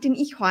genannt, den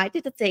ich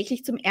heute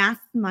tatsächlich zum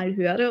ersten Mal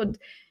höre und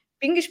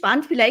bin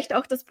gespannt, vielleicht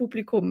auch das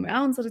Publikum,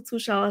 ja, unsere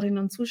Zuschauerinnen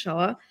und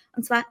Zuschauer,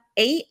 und zwar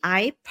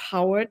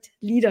AI-Powered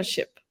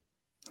Leadership.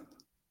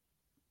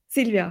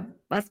 Silvia,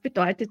 was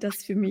bedeutet das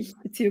für mich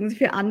beziehungsweise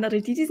für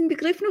andere, die diesen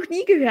Begriff noch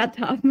nie gehört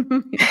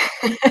haben?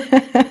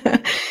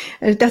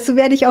 Dazu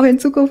werde ich auch in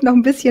Zukunft noch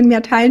ein bisschen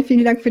mehr teilen.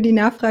 Vielen Dank für die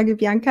Nachfrage,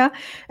 Bianca.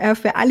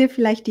 Für alle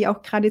vielleicht, die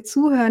auch gerade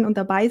zuhören und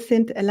dabei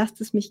sind,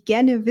 lasst es mich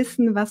gerne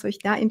wissen, was euch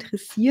da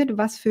interessiert,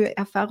 was für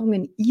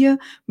Erfahrungen ihr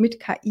mit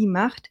KI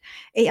macht.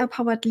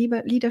 AI-Powered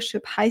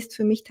Leadership heißt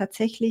für mich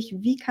tatsächlich,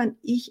 wie kann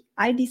ich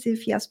all diese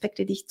 4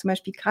 Aspekte, die ich zum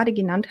Beispiel gerade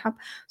genannt habe,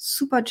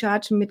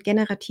 superchargen mit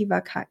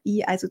generativer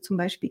KI, also zum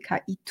Beispiel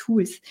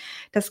KI-Tools.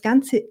 Das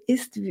Ganze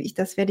ist,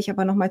 das werde ich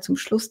aber nochmal zum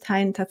Schluss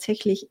teilen,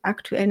 tatsächlich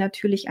aktuell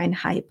natürlich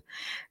ein Hype.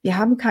 Wir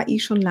haben KI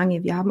schon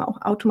lange, wir haben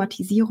auch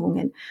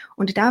Automatisierungen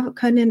und da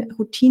können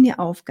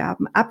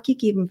Routineaufgaben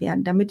abgegeben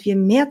werden, damit wir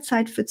mehr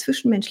Zeit für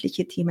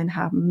zwischenmenschliche Themen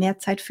haben, mehr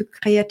Zeit für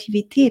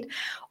Kreativität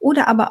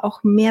oder aber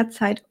auch mehr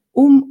Zeit,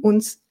 um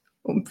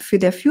für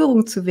der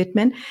Führung zu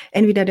widmen,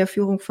 entweder der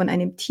Führung von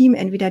einem Team,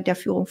 entweder der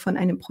Führung von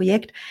einem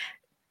Projekt.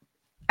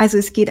 Also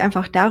es geht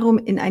einfach darum,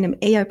 in einem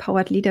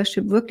AI-Powered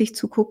Leadership wirklich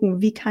zu gucken,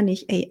 wie kann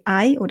ich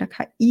AI oder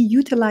KI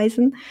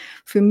utilisieren,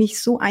 für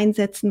mich so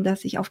einsetzen,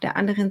 dass ich auf der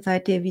anderen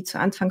Seite, wie zu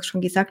Anfangs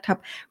schon gesagt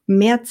habe,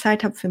 mehr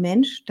Zeit habe für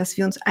Mensch, dass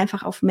wir uns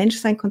einfach auf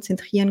Menschsein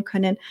konzentrieren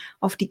können,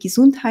 auf die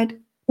Gesundheit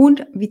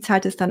und wie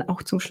zahlt es dann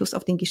auch zum Schluss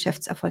auf den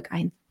Geschäftserfolg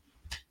ein.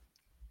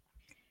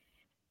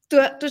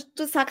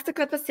 Du sagst da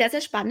gerade was sehr,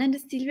 sehr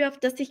Spannendes, Silvia, auf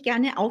das ich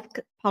gerne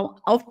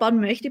aufbauen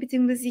möchte,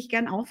 beziehungsweise ich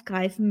gerne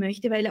aufgreifen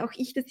möchte, weil auch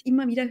ich das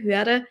immer wieder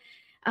höre.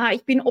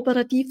 Ich bin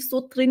operativ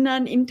so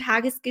drinnen im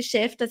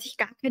Tagesgeschäft, dass ich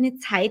gar keine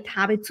Zeit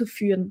habe zu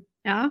führen.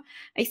 Ja,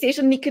 ich sehe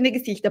schon nickende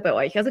Gesichter bei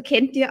euch. Also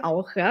kennt ihr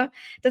auch, ja,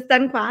 dass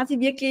dann quasi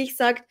wirklich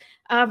sagt,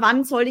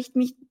 wann soll ich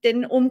mich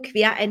denn um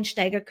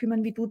Quereinsteiger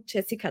kümmern, wie du,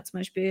 Jessica,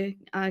 zum Beispiel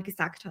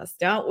gesagt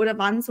hast, ja, oder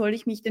wann soll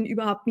ich mich denn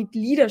überhaupt mit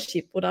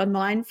Leadership oder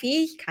neuen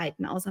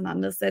Fähigkeiten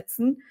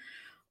auseinandersetzen?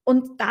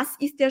 Und das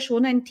ist ja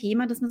schon ein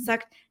Thema, dass man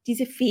sagt,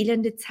 diese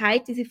fehlende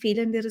Zeit, diese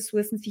fehlende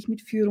Ressourcen, sich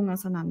mit Führung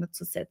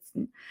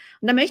auseinanderzusetzen.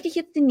 Und da möchte ich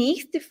jetzt die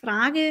nächste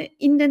Frage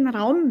in den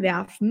Raum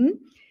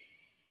werfen.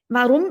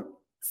 Warum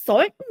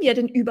sollten wir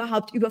denn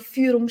überhaupt über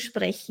Führung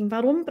sprechen?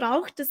 Warum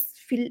braucht es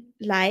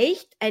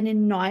vielleicht eine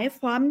neue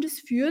Form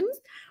des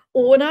Führens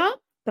oder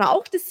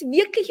braucht es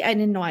wirklich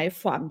eine neue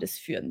Form des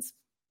Führens?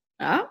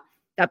 Ja,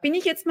 da bin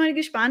ich jetzt mal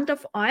gespannt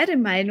auf eure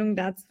Meinung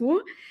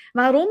dazu.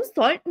 Warum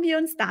sollten wir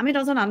uns damit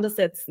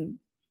auseinandersetzen?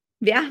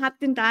 Wer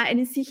hat denn da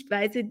eine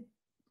Sichtweise,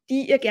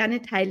 die ihr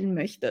gerne teilen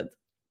möchtet?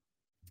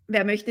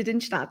 Wer möchte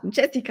denn starten?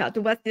 Jessica,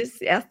 du warst als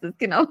erstes,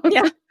 genau.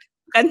 Ja,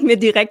 brennt mir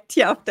direkt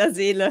hier auf der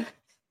Seele.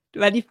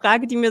 Weil die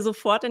Frage, die mir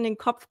sofort in den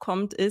Kopf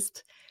kommt,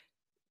 ist,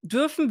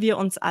 dürfen wir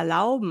uns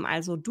erlauben,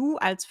 also du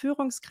als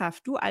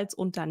Führungskraft, du als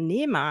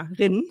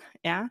Unternehmerin,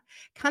 ja,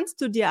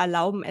 kannst du dir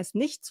erlauben, es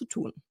nicht zu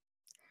tun?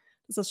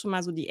 Das ist schon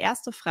mal so die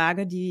erste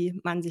Frage, die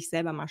man sich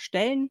selber mal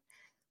stellen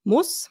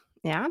muss,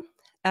 ja.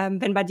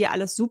 Wenn bei dir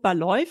alles super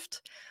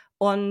läuft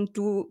und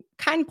du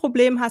kein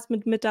Problem hast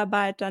mit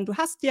Mitarbeitern, du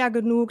hast ja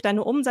genug,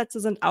 deine Umsätze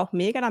sind auch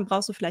mega, dann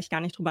brauchst du vielleicht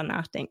gar nicht drüber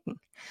nachdenken.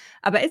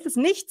 Aber ist es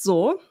nicht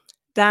so,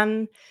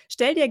 dann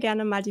stell dir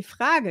gerne mal die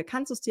Frage,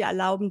 kannst du es dir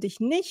erlauben, dich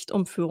nicht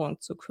um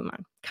Führung zu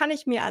kümmern? Kann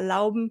ich mir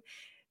erlauben,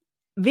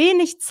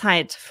 wenig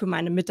Zeit für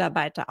meine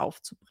Mitarbeiter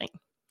aufzubringen?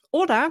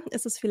 Oder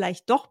ist es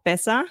vielleicht doch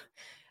besser,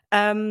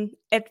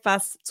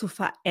 etwas zu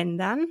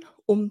verändern,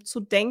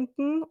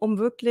 umzudenken, um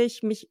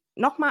wirklich mich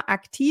nochmal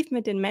aktiv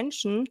mit den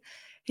Menschen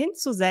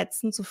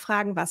hinzusetzen, zu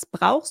fragen, was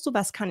brauchst du,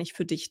 was kann ich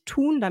für dich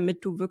tun,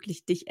 damit du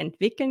wirklich dich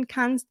entwickeln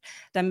kannst,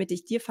 damit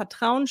ich dir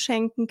Vertrauen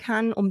schenken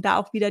kann, um da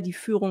auch wieder die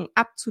Führung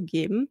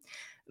abzugeben.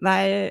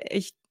 Weil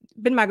ich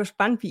bin mal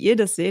gespannt, wie ihr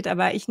das seht,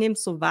 aber ich nehme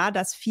es so wahr,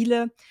 dass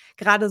viele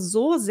gerade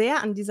so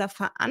sehr an dieser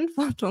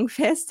Verantwortung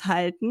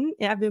festhalten.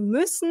 Ja, wir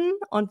müssen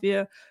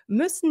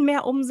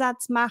mehr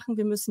Umsatz machen,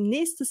 wir müssen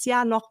nächstes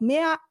Jahr noch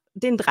mehr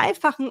den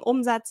 3-fachen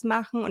Umsatz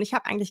machen und ich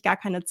habe eigentlich gar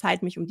keine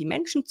Zeit, mich um die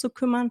Menschen zu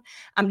kümmern,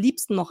 am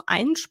liebsten noch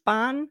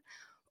einsparen.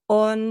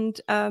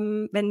 Und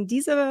wenn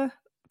diese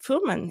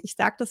Firmen, ich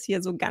sage das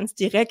hier so ganz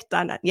direkt,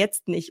 dann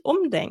jetzt nicht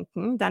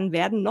umdenken, dann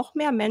werden noch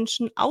mehr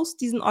Menschen aus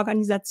diesen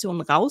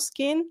Organisationen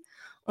rausgehen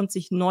und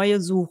sich neue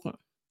suchen.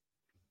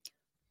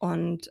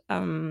 Und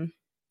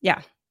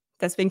ja,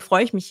 deswegen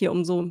freue ich mich hier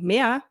umso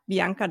mehr,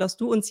 Bianca, dass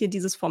du uns hier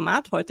dieses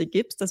Format heute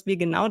gibst, dass wir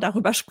genau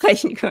darüber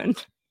sprechen können.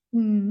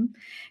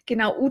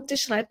 Genau, Ute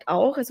schreibt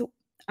auch, also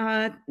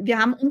wir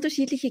haben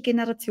unterschiedliche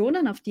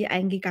Generationen, auf die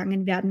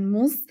eingegangen werden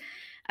muss.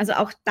 Also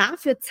auch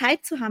dafür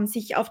Zeit zu haben,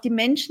 sich auf die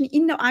Menschen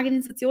in der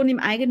Organisation, im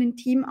eigenen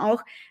Team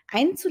auch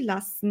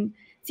einzulassen,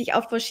 sich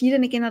auf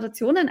verschiedene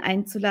Generationen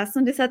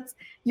einzulassen. Und das hat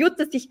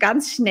Jutta sich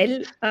ganz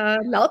schnell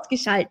laut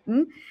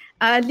geschalten.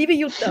 Liebe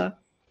Jutta,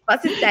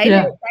 was ist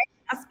dein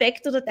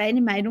Aspekt oder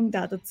deine Meinung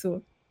da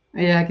dazu?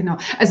 Ja, genau.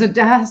 Also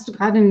da hast du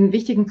gerade einen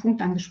wichtigen Punkt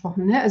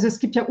angesprochen. Ne? Also es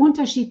gibt ja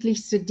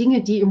unterschiedlichste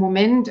Dinge, die im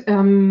Moment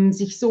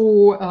sich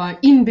so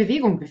in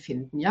Bewegung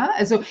befinden. Ja,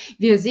 also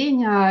wir sehen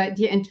ja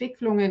die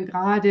Entwicklungen,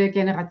 gerade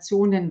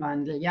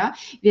Generationenwandel. Ja,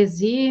 wir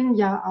sehen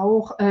ja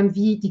auch,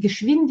 wie die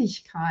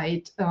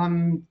Geschwindigkeit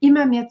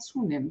immer mehr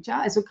zunimmt.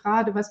 Ja, also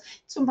gerade was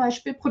zum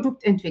Beispiel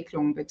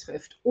Produktentwicklung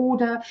betrifft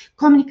oder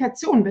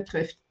Kommunikation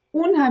betrifft.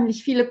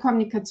 Unheimlich viele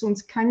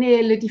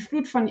Kommunikationskanäle, die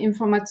Flut von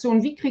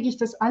Informationen. Wie kriege ich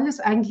das alles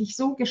eigentlich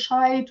so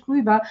gescheit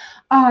rüber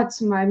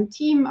zu meinem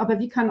Team? Aber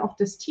wie kann auch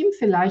das Team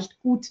vielleicht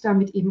gut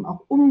damit eben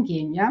auch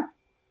umgehen? Ja?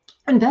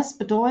 Und das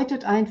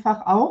bedeutet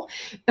einfach auch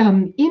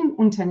in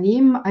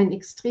Unternehmen ein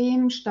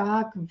extrem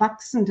stark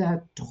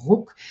wachsender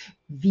Druck.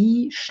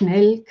 Wie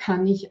schnell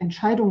kann ich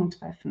Entscheidungen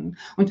treffen?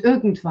 Und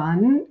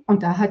irgendwann,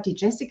 und da hat die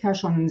Jessica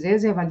schon einen sehr,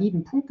 sehr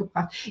validen Punkt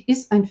gebracht,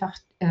 ist einfach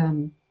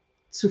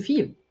zu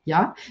viel.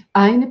 Ja,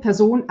 eine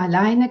Person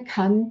alleine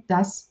kann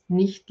das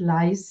nicht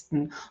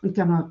leisten. Und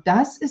genau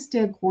das ist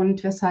der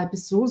Grund, weshalb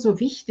es so, so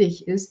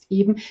wichtig ist,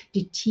 eben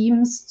die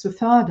Teams zu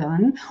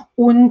fördern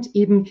und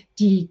eben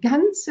die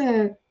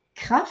ganze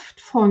Kraft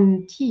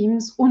von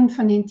Teams und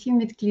von den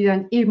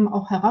Teammitgliedern eben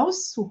auch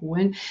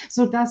herauszuholen,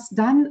 sodass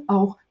dann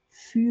auch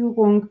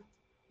Führung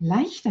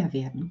leichter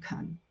werden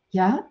kann.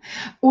 Ja,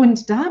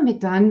 und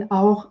damit dann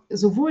auch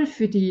sowohl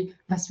für die,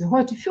 was wir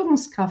heute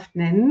Führungskraft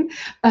nennen,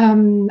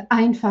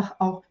 einfach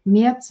auch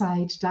mehr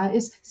Zeit da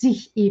ist,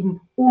 sich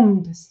eben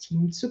um das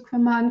Team zu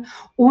kümmern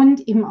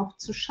und eben auch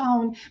zu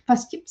schauen,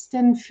 was gibt es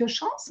denn für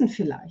Chancen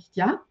vielleicht,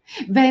 ja,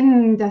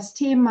 wenn das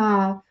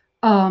Thema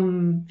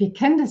wir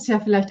kennen das ja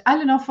vielleicht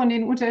alle noch von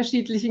den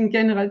unterschiedlichen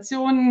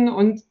Generationen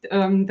und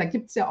da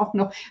gibt es ja auch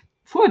noch,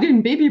 vor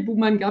den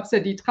Babyboomern gab es ja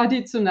die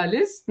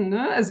Traditionalisten,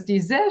 ne? Also die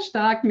sehr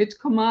stark mit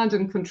Command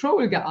and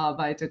Control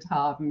gearbeitet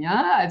haben.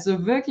 Ja?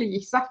 Also wirklich,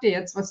 ich sag dir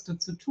jetzt, was du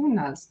zu tun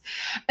hast.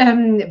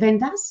 Wenn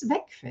das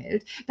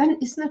wegfällt, dann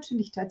ist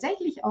natürlich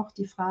tatsächlich auch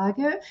die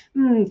Frage,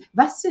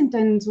 was sind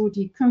denn so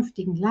die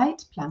künftigen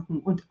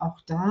Leitplanken? Und auch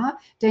da,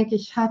 denke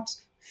ich, hat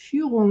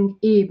Führung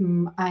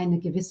eben eine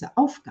gewisse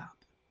Aufgabe.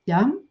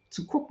 Ja,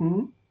 zu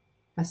gucken,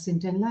 was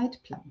sind denn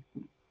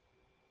Leitplanken?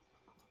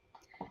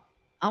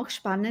 Auch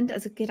spannend,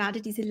 also gerade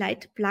diese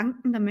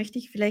Leitplanken, da möchte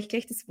ich vielleicht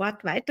gleich das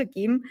Wort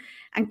weitergeben.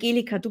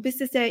 Angelika, du bist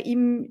es ja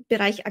im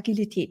Bereich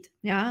Agilität,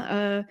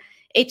 ja,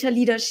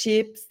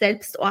 HR-Leadership,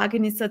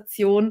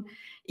 Selbstorganisation.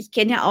 Ich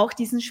kenne ja auch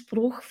diesen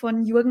Spruch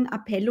von Jürgen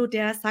Appello,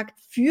 der sagt,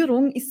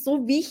 Führung ist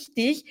so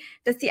wichtig,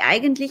 dass sie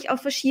eigentlich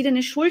auf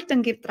verschiedene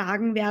Schultern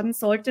getragen werden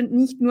sollte und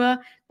nicht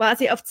nur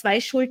quasi auf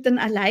 2 Schultern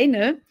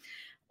alleine.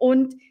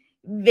 Und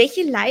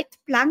welche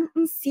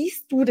Leitplanken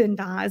siehst du denn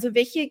da? Also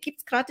welche gibt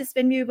es gerade,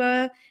 wenn wir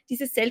über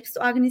diese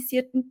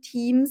selbstorganisierten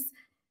Teams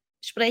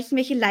sprechen,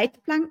 welche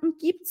Leitplanken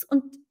gibt es?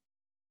 Und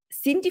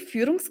sind die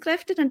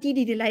Führungskräfte dann die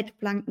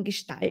Leitplanken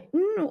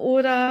gestalten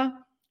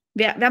oder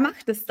wer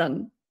macht das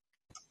dann?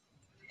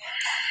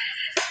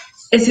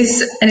 Es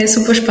ist eine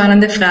super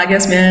spannende Frage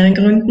aus mehreren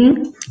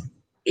Gründen.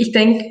 Ich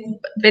denke,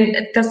 wenn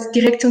das die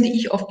Reaktion, die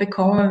ich oft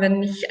bekomme,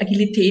 wenn ich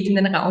Agilität in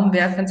den Raum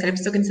werfe, an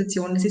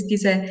Selbstorganisation, das ist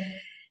diese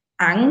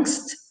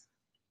Angst,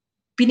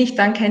 bin ich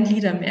dann kein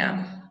Leader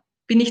mehr?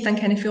 Bin ich dann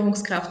keine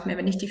Führungskraft mehr,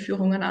 wenn ich die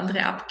Führung an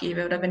andere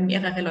abgebe oder wenn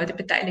mehrere Leute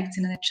beteiligt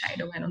sind an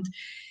Entscheidungen? Und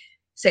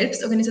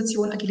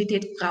Selbstorganisation,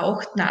 Agilität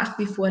braucht nach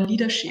wie vor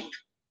Leadership.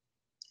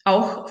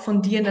 Auch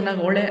von dir in deiner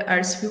Rolle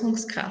als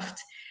Führungskraft.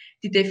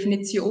 Die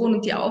Definition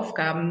und die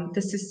Aufgaben,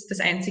 das ist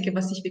das Einzige,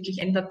 was sich wirklich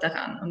ändert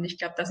daran. Und ich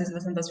glaube, das ist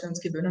was, an das wir uns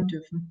gewöhnen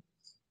dürfen.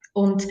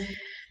 Und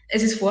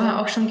es ist vorher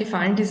auch schon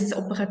gefallen, dieses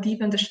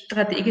Operative und das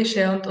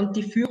Strategische und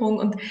die Führung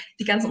und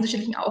die ganz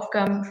unterschiedlichen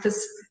Aufgaben.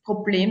 Das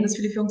Problem, das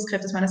viele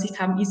Führungskräfte aus meiner Sicht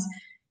haben, ist,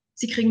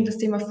 sie kriegen das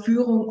Thema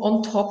Führung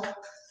on top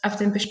auf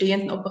den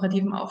bestehenden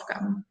operativen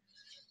Aufgaben.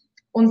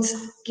 Und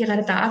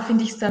gerade da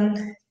finde ich es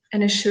dann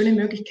eine schöne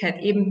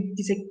Möglichkeit, eben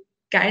diese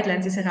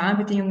Guidelines, diese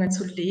Rahmenbedingungen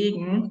zu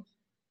legen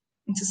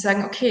und zu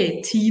sagen,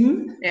 okay,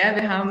 Team, ja,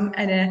 wir haben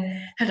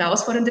eine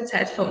herausfordernde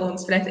Zeit vor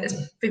uns. Vielleicht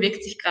es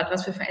bewegt sich gerade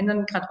was, wir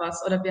verändern gerade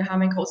was oder wir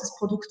haben ein großes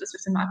Produkt, das wir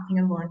auf den Markt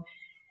bringen wollen.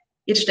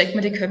 Jetzt stecken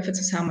wir die Köpfe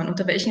zusammen.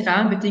 Unter welchen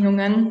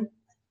Rahmenbedingungen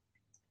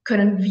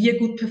können wir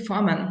gut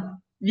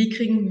performen? Wie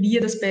kriegen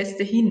wir das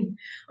Beste hin?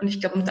 Und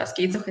ich glaube, um das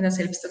geht es auch in der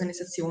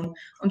Selbstorganisation.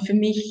 Und für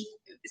mich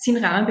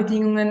sind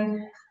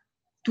Rahmenbedingungen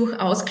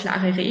durchaus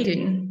klare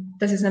Regeln.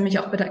 Das ist nämlich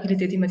auch bei der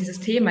Agilität immer dieses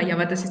Thema. Ja,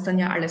 aber das ist dann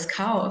ja alles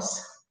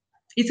Chaos.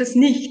 Ist es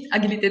nicht.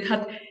 Agilität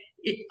hat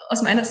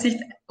aus meiner Sicht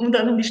unter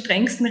anderem die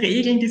strengsten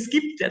Regeln, die es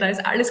gibt. Ja, da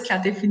ist alles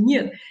klar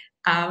definiert.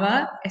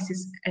 Aber es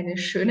ist eine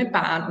schöne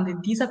Bahn und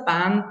in dieser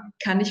Bahn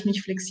kann ich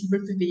mich flexibel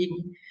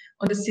bewegen.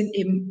 Und es sind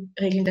eben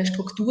Regeln der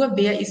Struktur.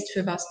 Wer ist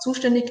für was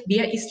zuständig?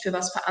 Wer ist für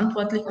was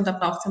verantwortlich? Und da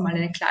braucht es einmal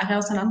eine klare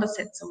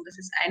Auseinandersetzung. Das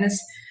ist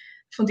eines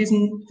von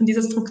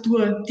dieser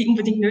Struktur, die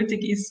unbedingt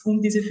nötig ist,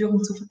 um diese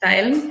Führung zu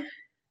verteilen.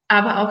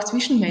 Aber auch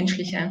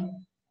zwischenmenschliche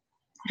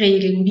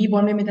Regeln. Wie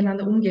wollen wir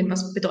miteinander umgehen?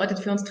 Was bedeutet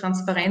für uns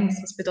Transparenz?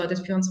 Was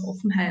bedeutet für uns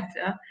Offenheit?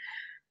 Ja?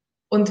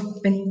 Und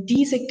wenn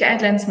diese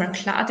Guidelines mal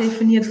klar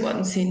definiert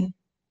worden sind,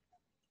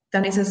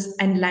 dann ist es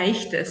ein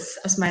leichtes,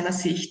 aus meiner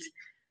Sicht,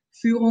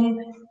 Führung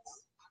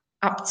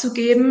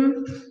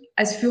abzugeben,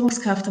 als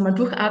Führungskraft einmal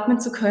durchatmen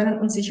zu können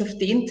und sich auf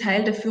den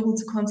Teil der Führung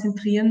zu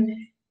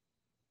konzentrieren,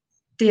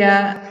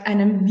 der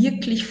einem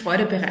wirklich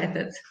Freude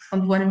bereitet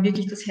und wo einem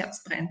wirklich das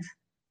Herz brennt.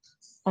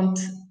 Und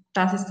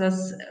das ist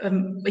das,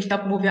 ich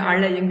glaube, wo wir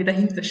alle irgendwie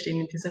dahinter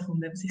stehen in dieser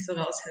Runde, was ich so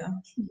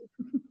raushöre.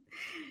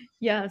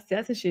 Ja,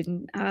 sehr, sehr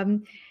schön.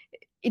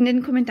 In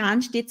den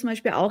Kommentaren steht zum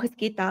Beispiel auch, es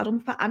geht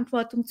darum,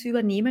 Verantwortung zu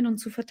übernehmen und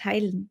zu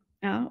verteilen.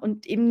 Ja,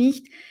 und eben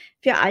nicht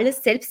für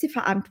alles selbst die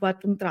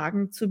Verantwortung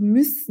tragen zu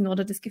müssen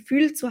oder das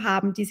Gefühl zu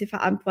haben, diese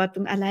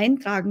Verantwortung allein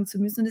tragen zu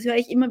müssen. Und das höre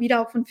ich immer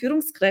wieder auch von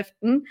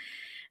Führungskräften,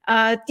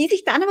 die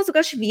sich dann aber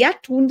sogar schwer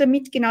tun,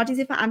 damit genau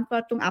diese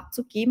Verantwortung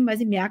abzugeben, weil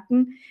sie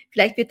merken,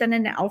 vielleicht wird dann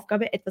eine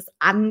Aufgabe etwas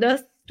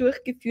anders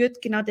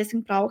durchgeführt. Genau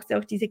deswegen braucht es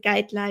auch diese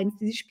Guidelines,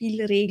 diese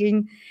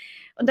Spielregeln.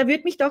 Und da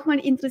würde mich doch mal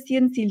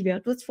interessieren, Silvia,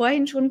 du hast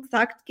vorhin schon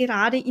gesagt,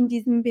 gerade in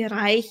diesem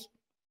Bereich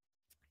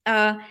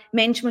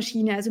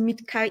Mensch-Maschine, also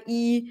mit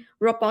KI,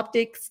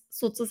 Robotics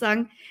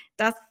sozusagen,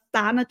 dass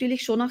da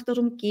natürlich schon auch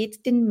darum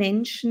geht, den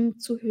Menschen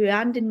zu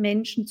hören, den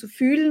Menschen zu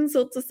fühlen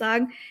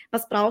sozusagen.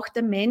 Was braucht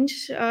der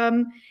Mensch?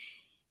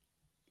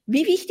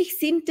 Wie wichtig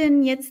sind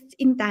denn jetzt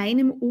in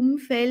deinem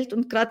Umfeld,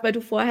 und gerade weil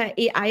du vorher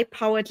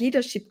AI-Powered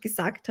Leadership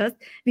gesagt hast,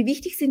 wie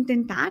wichtig sind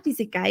denn da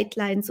diese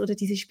Guidelines oder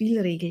diese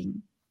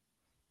Spielregeln?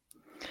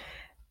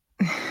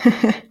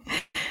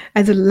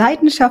 Also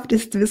Leidenschaft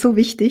ist so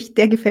wichtig,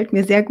 der gefällt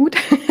mir sehr gut.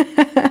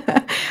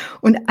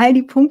 Und all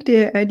die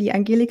Punkte, die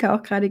Angelika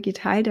auch gerade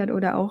geteilt hat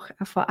oder auch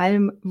vor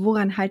allem,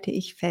 woran halte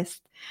ich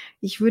fest?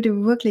 Ich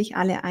würde wirklich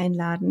alle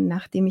einladen,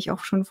 nachdem ich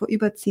auch schon vor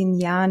über 10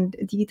 Jahren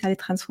digitale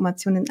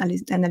Transformationen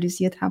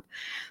analysiert habe,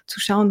 zu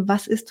schauen,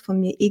 was ist von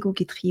mir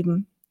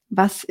ego-getrieben?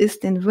 Was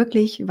ist denn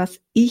wirklich, was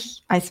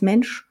ich als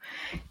Mensch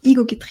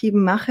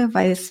ego-getrieben mache,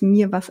 weil es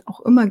mir was auch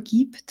immer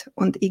gibt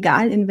und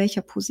egal in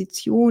welcher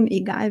Position,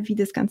 egal wie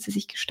das Ganze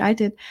sich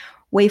gestaltet,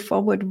 Way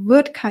Forward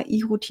wird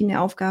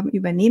KI-Routineaufgaben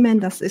übernehmen.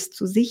 Das ist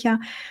so sicher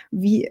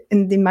wie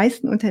in den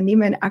meisten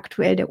Unternehmen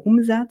aktuell der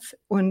Umsatz.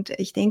 Und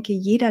ich denke,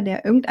 jeder,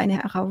 der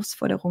irgendeine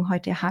Herausforderung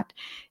heute hat,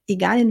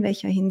 egal in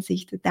welcher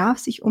Hinsicht, darf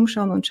sich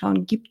umschauen und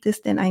schauen, gibt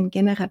es denn ein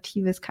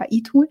generatives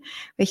KI-Tool,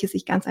 welches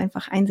ich ganz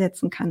einfach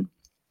einsetzen kann.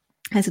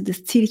 Also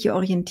das Ziel hier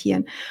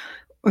orientieren.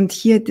 Und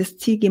hier das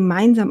Ziel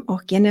gemeinsam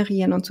auch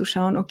generieren und zu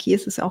schauen, okay,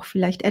 ist es auch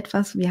vielleicht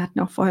etwas, wir hatten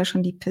auch vorher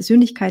schon die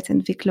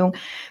Persönlichkeitsentwicklung,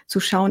 zu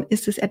schauen,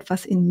 ist es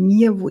etwas in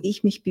mir, wo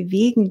ich mich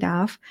bewegen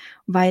darf,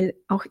 weil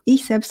auch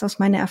ich selbst aus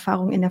meiner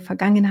Erfahrung in der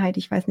Vergangenheit,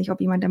 ich weiß nicht,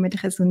 ob jemand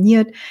damit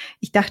resoniert,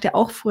 ich dachte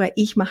auch früher,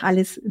 ich mache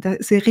alles, das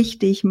ist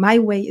richtig,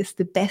 my way is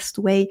the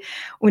best way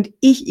und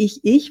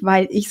ich,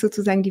 weil ich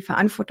sozusagen die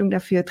Verantwortung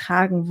dafür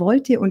tragen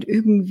wollte und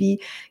irgendwie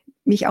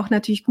mich auch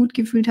natürlich gut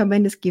gefühlt habe,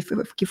 wenn es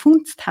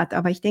gefunzt hat.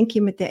 Aber ich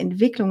denke, mit der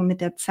Entwicklung, mit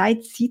der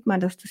Zeit sieht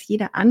man, dass das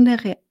jeder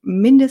andere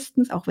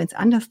mindestens, auch wenn es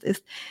anders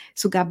ist,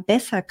 sogar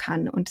besser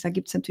kann. Und da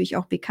gibt es natürlich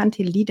auch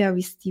bekannte Leader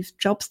wie Steve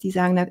Jobs, die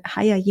sagen,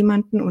 hire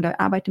jemanden oder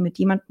arbeite mit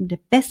jemandem, der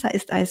besser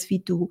ist als wie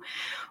du.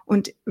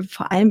 Und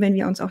vor allem, wenn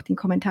wir uns auch den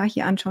Kommentar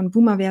hier anschauen,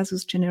 Boomer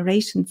versus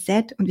Generation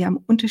Z, und wir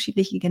haben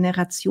unterschiedliche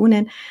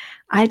Generationen.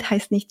 Alt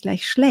heißt nicht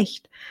gleich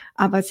schlecht,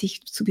 aber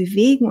sich zu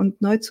bewegen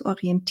und neu zu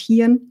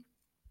orientieren,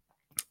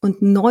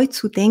 und neu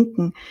zu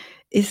denken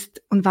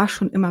ist und war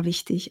schon immer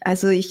wichtig.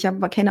 Also ich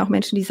kenne auch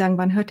Menschen, die sagen,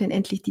 wann hört denn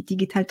endlich die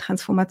digitale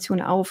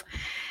Transformation auf?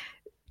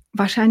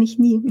 Wahrscheinlich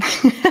nie.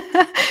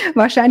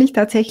 Wahrscheinlich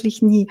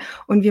tatsächlich nie.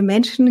 Und wir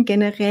Menschen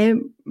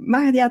generell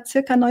machen ja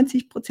circa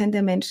 90%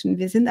 der Menschen.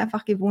 Wir sind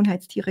einfach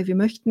Gewohnheitstiere. Wir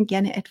möchten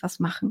gerne etwas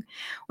machen.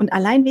 Und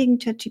allein wegen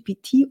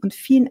ChatGPT und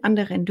vielen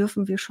anderen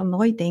dürfen wir schon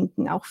neu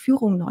denken, auch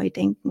Führung neu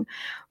denken,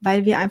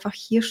 weil wir einfach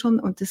hier schon,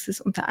 und das ist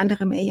unter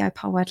anderem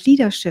AI-Powered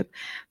Leadership,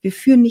 wir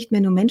führen nicht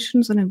mehr nur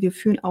Menschen, sondern wir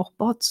führen auch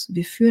Bots.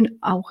 Wir führen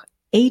auch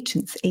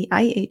Agents,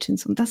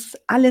 AI-Agents. Und das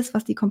ist alles,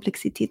 was die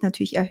Komplexität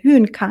natürlich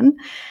erhöhen kann.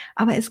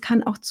 Aber es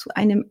kann auch zu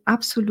einem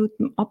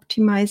absoluten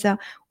Optimizer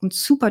und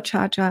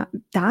Supercharger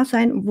da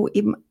sein, wo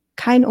eben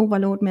kein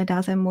Overload mehr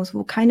da sein muss,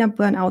 wo keiner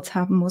Burnouts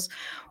haben muss.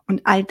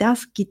 Und all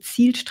das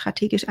gezielt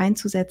strategisch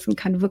einzusetzen,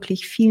 kann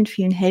wirklich vielen,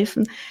 vielen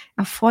helfen,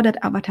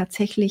 erfordert aber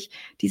tatsächlich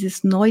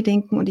dieses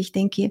Neudenken. Und ich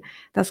denke,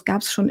 das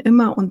gab es schon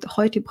immer und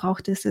heute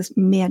braucht es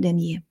mehr denn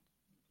je.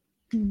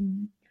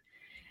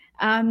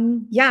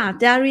 Ja,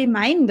 der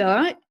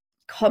Reminder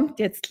kommt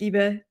jetzt,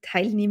 liebe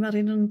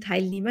Teilnehmerinnen und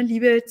Teilnehmer,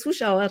 liebe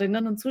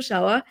Zuschauerinnen und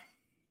Zuschauer.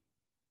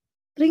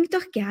 Bringt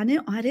doch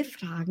gerne eure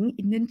Fragen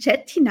in den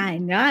Chat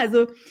hinein. Ja?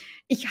 Also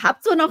ich habe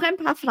zwar noch ein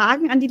paar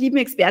Fragen an die lieben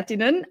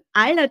Expertinnen,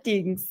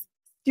 allerdings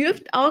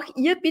dürft auch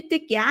ihr bitte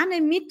gerne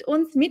mit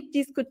uns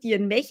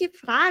mitdiskutieren. Welche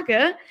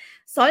Frage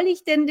soll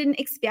ich denn den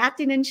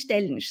Expertinnen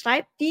stellen?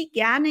 Schreibt die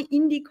gerne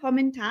in die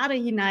Kommentare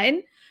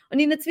hinein und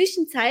in der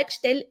Zwischenzeit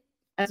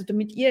also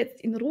damit ihr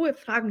jetzt in Ruhe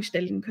Fragen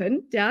stellen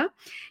könnt, ja.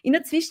 In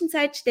der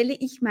Zwischenzeit stelle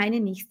ich meine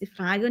nächste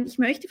Frage und ich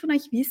möchte von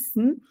euch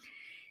wissen,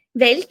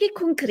 welche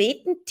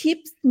konkreten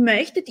Tipps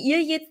möchtet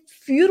ihr jetzt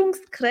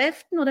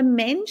Führungskräften oder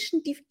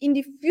Menschen, die in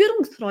die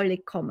Führungsrolle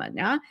kommen,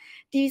 ja,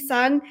 die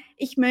sagen,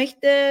 ich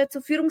möchte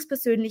zur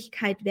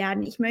Führungspersönlichkeit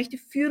werden, ich möchte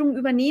Führung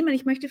übernehmen,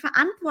 ich möchte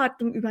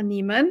Verantwortung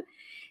übernehmen.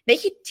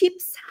 Welche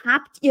Tipps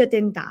habt ihr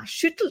denn da?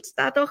 Schüttelt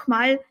da doch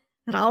mal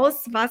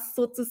raus, was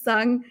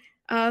sozusagen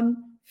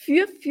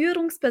für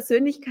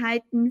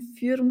Führungspersönlichkeiten,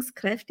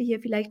 Führungskräfte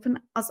hier vielleicht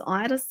aus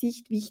eurer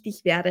Sicht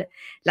wichtig wäre.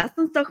 Lasst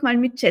uns doch mal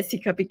mit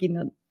Jessica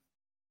beginnen.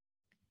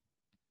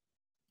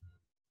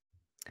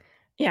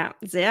 Ja,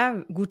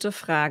 sehr gute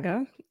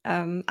Frage.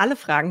 Alle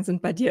Fragen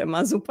sind bei dir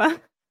immer super.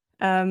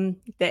 Der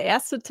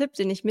erste Tipp,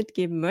 den ich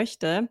mitgeben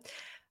möchte,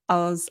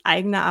 aus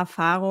eigener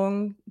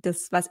Erfahrung,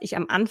 das, was ich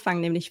am Anfang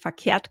nämlich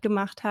verkehrt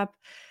gemacht habe,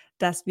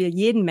 dass wir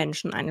jedem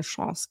Menschen eine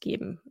Chance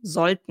geben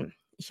sollten.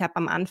 Ich habe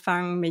am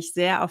Anfang mich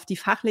sehr auf die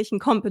fachlichen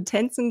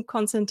Kompetenzen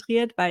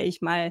konzentriert, weil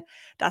ich mal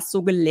das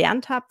so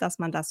gelernt habe, dass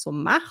man das so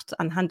macht,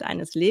 anhand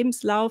eines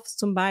Lebenslaufs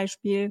zum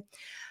Beispiel.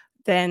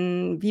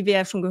 Denn wie wir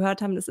ja schon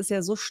gehört haben, das ist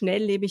ja so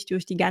schnelllebig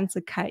durch die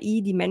ganze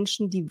KI. Die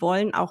Menschen, die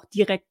wollen auch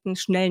direkten,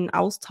 schnellen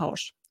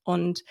Austausch.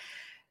 Und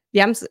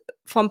wir haben es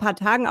vor ein paar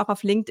Tagen auch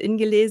auf LinkedIn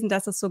gelesen,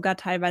 dass es sogar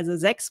teilweise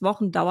 6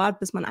 Wochen dauert,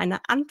 bis man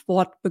eine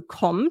Antwort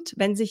bekommt,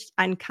 wenn sich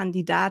ein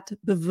Kandidat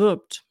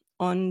bewirbt.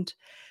 Und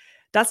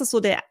das ist so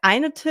der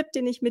eine Tipp,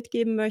 den ich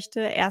mitgeben möchte.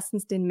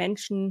 Erstens den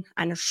Menschen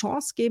eine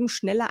Chance geben,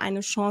 schneller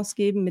eine Chance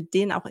geben, mit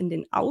denen auch in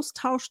den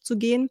Austausch zu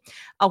gehen,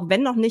 auch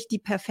wenn noch nicht die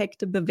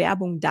perfekte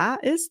Bewerbung da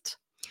ist.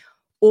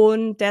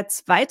 Und der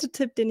zweite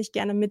Tipp, den ich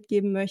gerne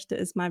mitgeben möchte,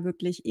 ist mal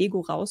wirklich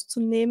Ego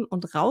rauszunehmen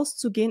und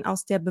rauszugehen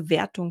aus der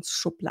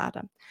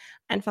Bewertungsschublade.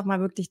 Einfach mal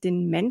wirklich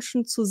den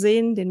Menschen zu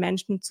sehen,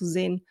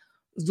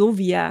 so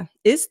wie er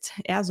ist,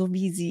 so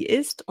wie sie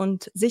ist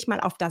und sich mal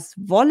auf das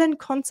Wollen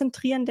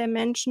konzentrieren der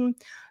Menschen,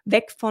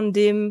 weg von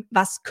dem,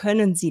 was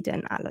können sie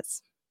denn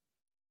alles?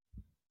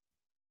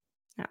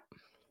 Ja.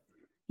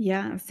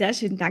 Ja, sehr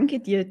schön. Danke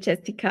dir,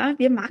 Jessica.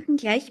 Wir machen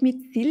gleich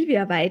mit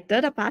Silvia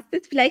weiter. Da passt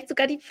jetzt vielleicht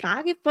sogar die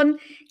Frage von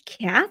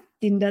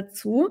Kerstin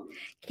dazu.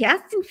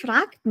 Kerstin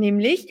fragt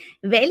nämlich,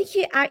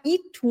 welche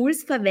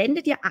AI-Tools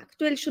verwendet ihr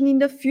aktuell schon in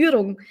der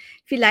Führung?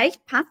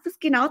 Vielleicht passt es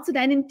genau zu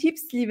deinen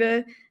Tipps,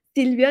 liebe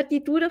Silvia,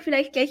 die du da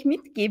vielleicht gleich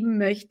mitgeben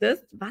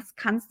möchtest. Was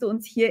kannst du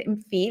uns hier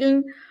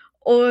empfehlen?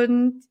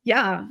 Und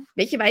ja,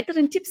 welche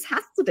weiteren Tipps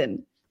hast du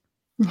denn?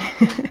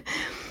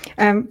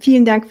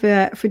 Vielen Dank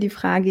für die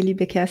Frage,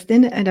 liebe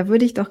Kerstin. Da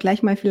würde ich doch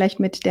gleich mal vielleicht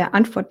mit der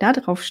Antwort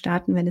darauf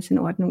starten, wenn es in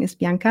Ordnung ist,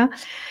 Bianca.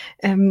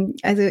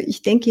 Also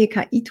ich denke,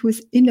 KI-Tools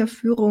in der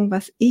Führung,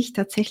 was ich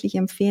tatsächlich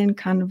empfehlen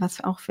kann,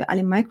 was auch für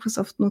alle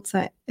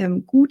Microsoft-Nutzer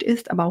gut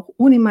ist, aber auch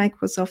ohne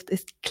Microsoft,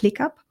 ist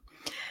ClickUp.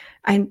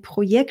 Ein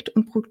Projekt-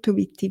 und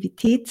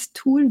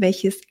Produktivitätstool,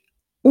 welches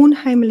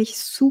unheimlich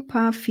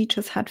super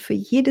Features hat für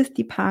jedes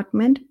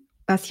Department,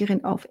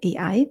 basierend auf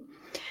AI.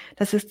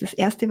 Das ist das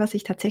Erste, was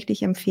ich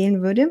tatsächlich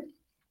empfehlen würde.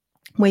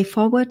 Way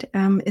Forward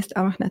ist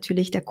auch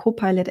natürlich der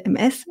Copilot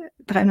MS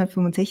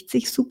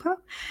 365 super.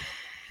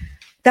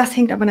 Das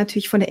hängt aber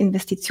natürlich von der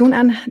Investition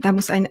an. Da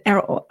muss ein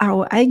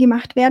ROI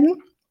gemacht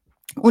werden.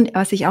 Und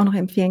was ich auch noch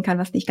empfehlen kann,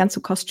 was nicht ganz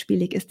so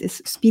kostspielig ist,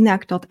 ist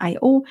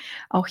Spinac.io.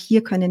 Auch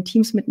hier können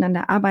Teams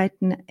miteinander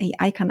arbeiten.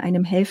 AI kann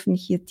einem helfen,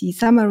 hier die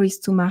Summaries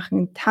zu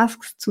machen,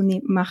 Tasks zu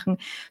machen,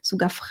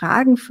 sogar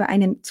Fragen für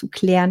einen zu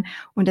klären.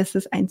 Und das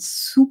ist ein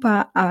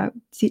super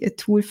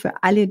Tool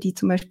für alle, die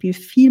zum Beispiel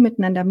viel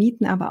miteinander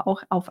mieten, aber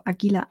auch auf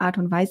agile Art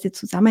und Weise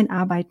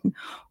zusammenarbeiten,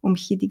 um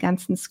hier die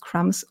ganzen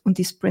Scrums und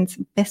die Sprints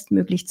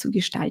bestmöglich zu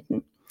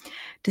gestalten.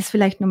 Das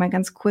vielleicht nochmal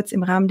ganz kurz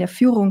im Rahmen der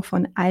Führung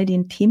von all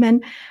den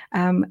Themen,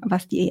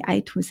 was die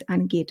AI-Tools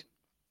angeht.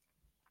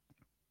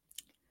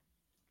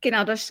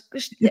 Genau, da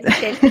stellt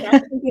Kerstin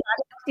gerade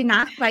noch die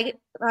Nachfrage.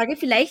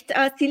 Vielleicht,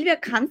 Silvia,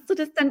 kannst du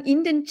das dann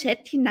in den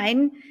Chat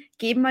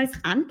hineingeben als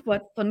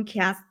Antwort von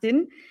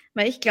Kerstin?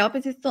 Weil ich glaube,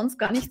 es ist sonst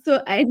gar nicht so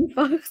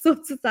einfach,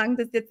 sozusagen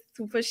das jetzt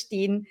zu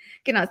verstehen.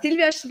 Genau,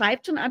 Silvia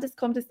schreibt schon, das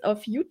kommt jetzt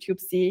auf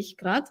YouTube, sehe ich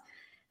gerade.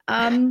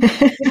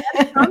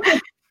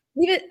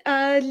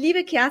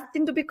 Liebe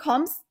Kerstin, du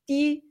bekommst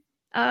die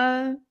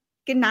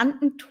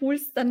genannten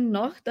Tools dann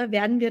noch. Da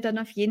werden wir dann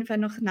auf jeden Fall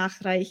noch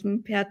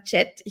nachreichen per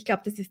Chat. Ich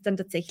glaube, das ist dann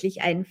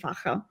tatsächlich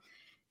einfacher.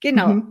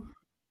 Genau.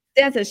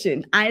 Sehr, sehr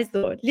schön.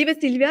 Also, liebe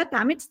Silvia,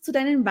 damit zu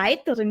deinen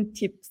weiteren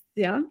Tipps,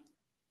 ja?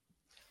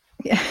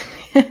 Ja.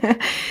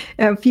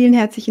 Vielen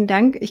herzlichen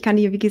Dank. Ich kann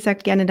dir, wie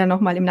gesagt, gerne dann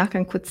nochmal im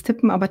Nachgang kurz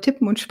tippen, aber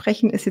tippen und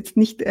sprechen ist jetzt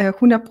nicht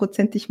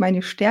 100%ig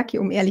meine Stärke,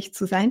 um ehrlich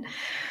zu sein.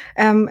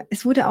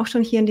 Es wurde auch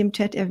schon hier in dem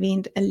Chat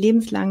erwähnt,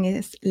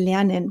 lebenslanges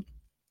Lernen.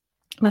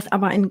 Was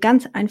aber ein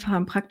ganz einfacher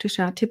und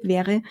praktischer Tipp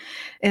wäre,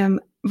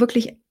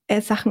 wirklich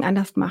Sachen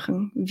anders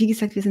machen. Wie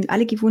gesagt, wir sind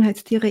alle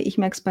Gewohnheitstiere. Ich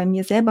merke es bei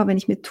mir selber, wenn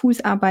ich mit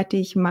Tools arbeite.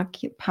 Ich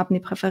habe eine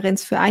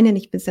Präferenz für einen.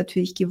 Ich bin es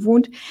natürlich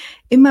gewohnt,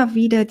 immer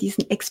wieder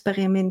diesen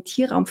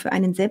Experimentierraum für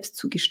einen selbst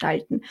zu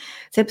gestalten.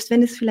 Selbst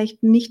wenn es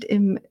vielleicht nicht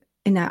in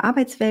der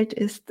Arbeitswelt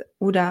ist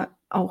oder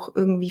auch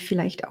irgendwie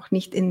vielleicht auch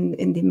nicht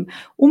in dem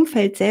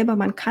Umfeld selber.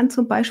 Man kann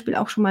zum Beispiel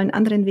auch schon mal einen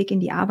anderen Weg in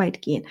die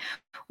Arbeit gehen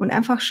und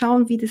einfach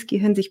schauen, wie das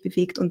Gehirn sich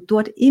bewegt und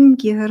dort im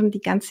Gehirn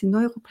die ganze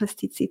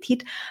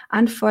Neuroplastizität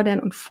anfordern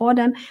und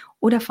fordern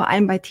oder vor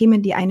allem bei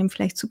Themen, die einem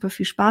vielleicht super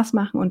viel Spaß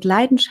machen und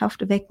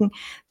Leidenschaft wecken.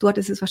 Dort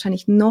ist es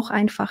wahrscheinlich noch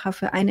einfacher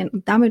für einen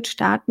und damit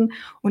starten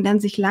und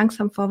dann sich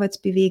langsam vorwärts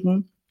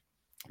bewegen.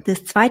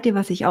 Das Zweite,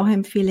 was ich auch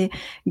empfehle,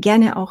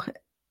 gerne auch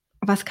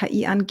was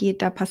KI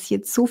angeht, da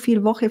passiert so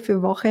viel Woche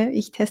für Woche.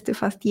 Ich teste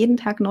fast jeden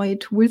Tag neue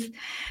Tools.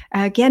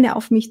 Gerne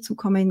auf mich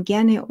zukommen,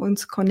 gerne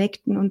uns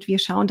connecten und wir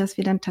schauen, dass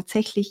wir dann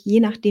tatsächlich, je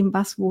nachdem,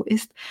 was wo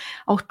ist,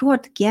 auch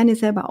dort gerne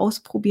selber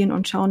ausprobieren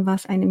und schauen,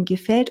 was einem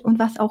gefällt und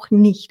was auch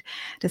nicht.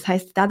 Das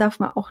heißt, da darf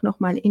man auch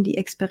nochmal in die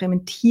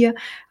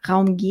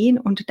Experimentierraum gehen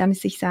und dann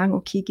sich sagen,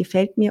 okay,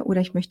 gefällt mir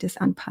oder ich möchte es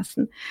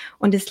anpassen.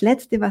 Und das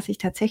Letzte, was ich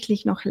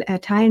tatsächlich noch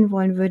teilen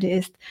wollen würde,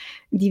 ist,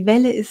 die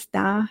Welle ist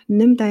da,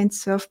 nimm dein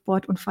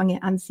Surfboard und fange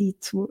an, sie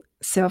zu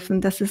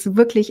surfen. Das ist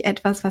wirklich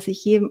etwas, was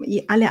ich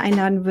alle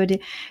einladen würde,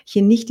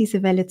 hier nicht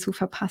diese Welle zu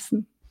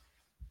verpassen.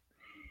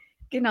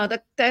 Genau,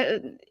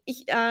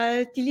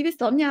 die liebe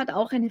Sonja hat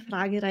auch eine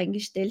Frage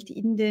reingestellt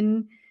in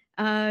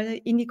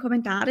die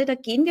Kommentare. Da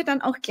gehen wir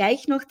dann auch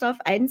gleich noch drauf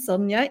ein,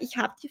 Sonja. Ich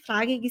habe die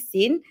Frage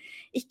gesehen.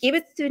 Ich gebe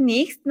jetzt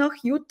zunächst noch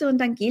Jutta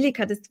und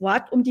Angelika das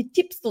Wort, um die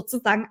Tipps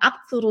sozusagen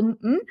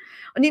abzurunden.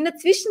 Und in der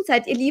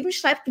Zwischenzeit, ihr Lieben,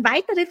 schreibt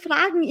weitere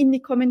Fragen in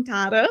die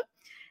Kommentare.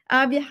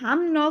 Wir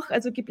haben noch,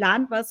 also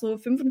geplant war so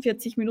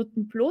 45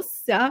 Minuten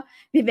plus, ja.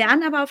 Wir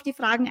werden aber auf die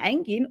Fragen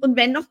eingehen. Und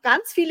wenn noch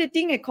ganz viele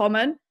Dinge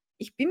kommen,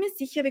 ich bin mir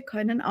sicher, wir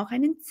können auch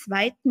einen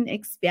zweiten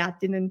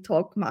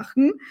Expertinnen-Talk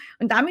machen.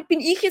 Und damit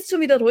bin ich jetzt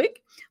schon wieder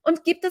ruhig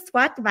und gebe das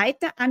Wort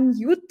weiter an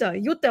Jutta.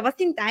 Jutta, was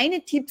sind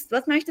deine Tipps?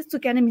 Was möchtest du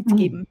gerne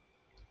mitgeben?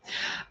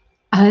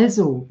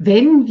 Also,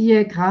 wenn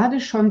wir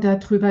gerade schon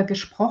darüber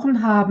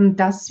gesprochen haben,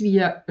 dass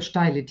wir,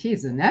 steile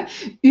These, ne,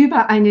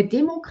 über eine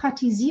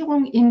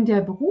Demokratisierung in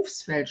der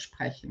Berufswelt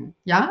sprechen,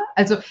 ja,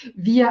 also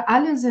wir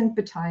alle sind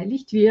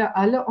beteiligt, wir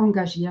alle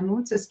engagieren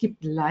uns, es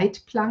gibt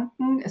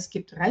Leitplanken, es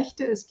gibt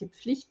Rechte, es gibt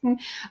Pflichten,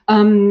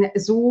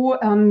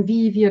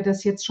 wie wir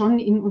das jetzt schon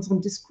in unserem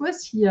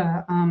Diskurs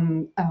hier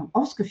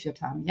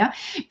ausgeführt haben, ja,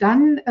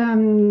 dann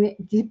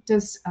gibt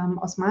es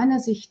aus meiner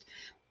Sicht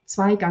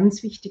zwei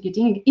ganz wichtige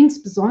Dinge,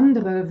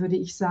 insbesondere würde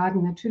ich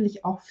sagen,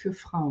 natürlich auch für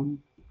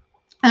Frauen.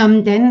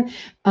 Denn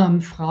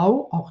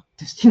Frau, auch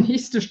das ist die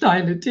nächste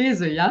steile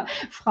These, ja,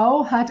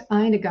 Frau hat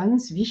eine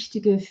ganz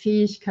wichtige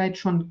Fähigkeit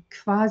schon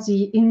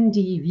quasi in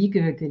die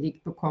Wiege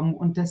gelegt bekommen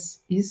und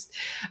das ist,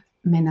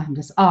 Männer haben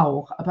das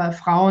auch, aber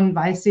Frauen,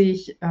 weiß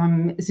ich,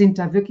 sind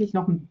da wirklich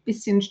noch ein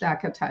bisschen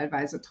stärker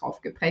teilweise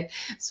drauf geprägt.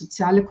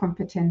 Soziale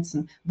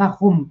Kompetenzen.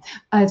 Warum?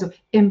 Also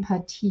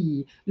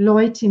Empathie,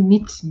 Leute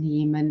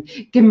mitnehmen,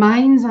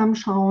 gemeinsam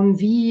schauen,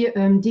 wie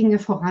Dinge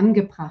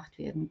vorangebracht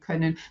werden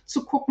können,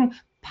 zu gucken,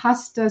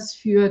 passt das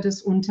für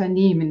das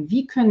Unternehmen?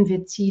 Wie können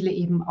wir Ziele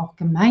eben auch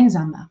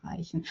gemeinsam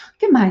erreichen?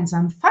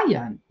 Gemeinsam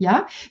feiern,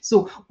 ja?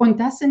 So, und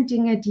das sind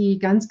Dinge, die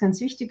ganz, ganz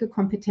wichtige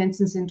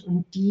Kompetenzen sind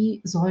und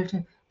die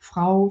sollte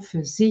Frau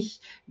für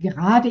sich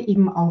gerade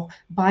eben auch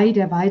bei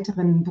der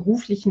weiteren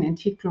beruflichen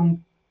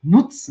Entwicklung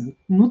nutzen,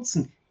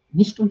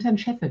 nicht unter den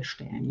Scheffel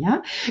stellen.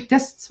 Ja?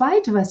 Das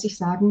Zweite, was ich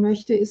sagen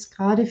möchte, ist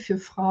gerade für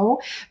Frau,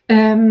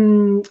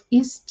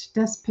 ist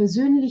das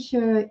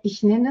persönliche,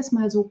 ich nenne es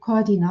mal so,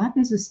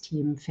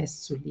 Koordinatensystem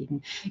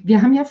festzulegen.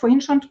 Wir haben ja vorhin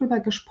schon darüber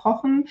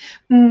gesprochen,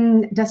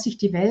 dass sich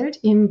die Welt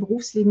im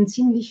Berufsleben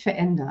ziemlich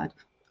verändert.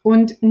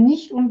 Und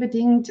nicht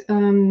unbedingt,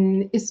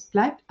 es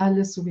bleibt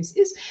alles so, wie es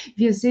ist.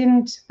 Wir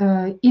sind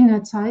in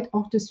der Zeit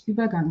auch des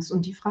Übergangs.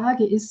 Und die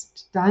Frage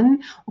ist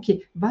dann,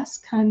 okay,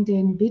 was kann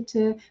denn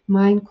bitte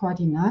mein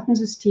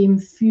Koordinatensystem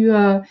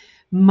für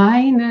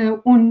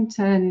meine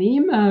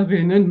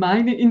Unternehmerinnen,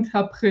 meine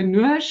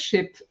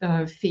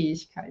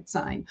Entrepreneurship-Fähigkeit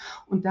sein?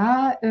 Und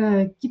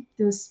da gibt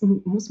es,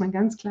 muss man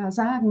ganz klar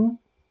sagen,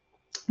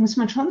 muss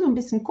man schon so ein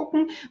bisschen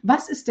gucken,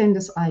 was ist denn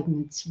das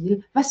eigene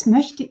Ziel? Was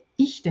möchte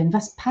ich denn?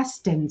 Was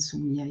passt denn zu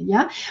mir?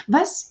 Ja,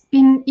 was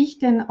bin ich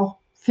denn auch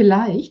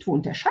vielleicht, wo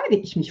unterscheide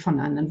ich mich von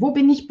anderen? Wo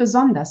bin ich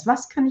besonders?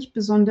 Was kann ich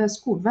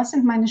besonders gut? Was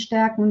sind meine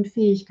Stärken und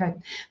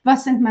Fähigkeiten?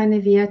 Was sind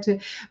meine Werte?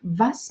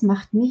 Was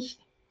macht mich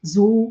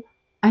so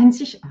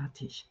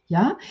einzigartig?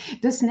 Ja,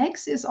 das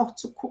nächste ist auch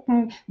zu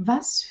gucken,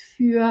 was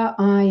für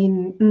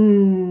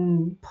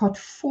ein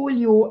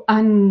Portfolio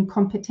an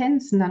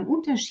Kompetenzen, an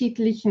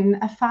unterschiedlichen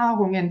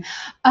Erfahrungen,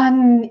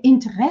 an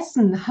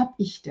Interessen habe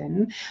ich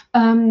denn,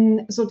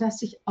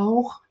 sodass ich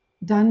auch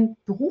dann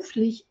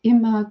beruflich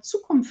immer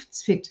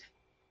zukunftsfit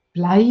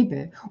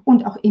bleibe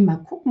und auch immer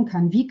gucken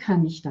kann, wie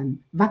kann ich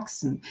dann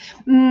wachsen.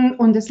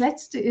 Und das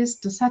Letzte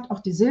ist, das hat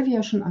auch die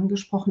Silvia schon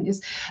angesprochen,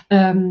 ist,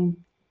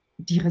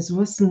 die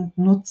Ressourcen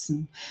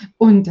nutzen.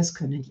 Und das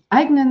können die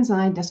eigenen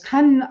sein, das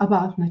kann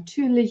aber auch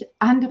natürlich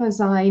andere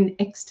sein,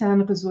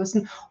 externe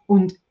Ressourcen.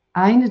 Und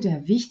eine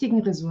der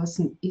wichtigen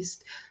Ressourcen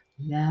ist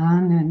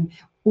lernen,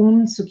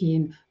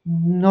 umzugehen,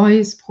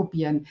 Neues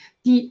probieren,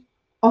 die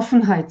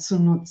Offenheit zu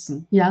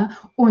nutzen, ja,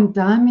 und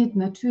damit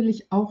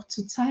natürlich auch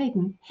zu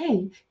zeigen,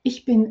 hey,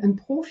 ich bin ein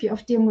Profi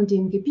auf dem und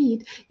dem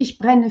Gebiet, ich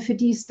brenne für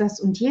dies, das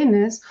und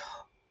jenes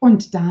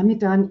und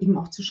damit dann eben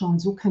auch zu schauen,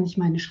 so kann ich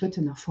meine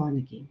Schritte nach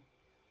vorne gehen.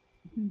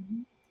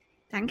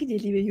 Danke dir,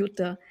 liebe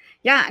Jutta.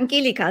 Ja,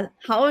 Angelika,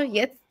 hau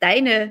jetzt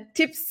deine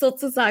Tipps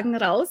sozusagen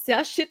raus,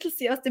 ja, schüttel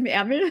sie aus dem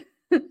Ärmel.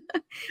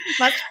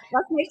 Was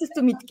möchtest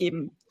du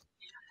mitgeben?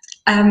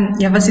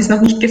 Ja, was ist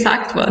noch nicht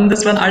gesagt worden?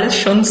 Das waren alles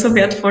schon so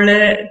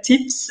wertvolle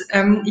Tipps.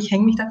 Ich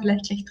hänge mich da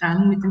vielleicht gleich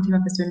dran mit dem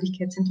Thema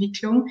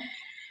Persönlichkeitsentwicklung.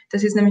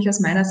 Das ist nämlich aus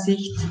meiner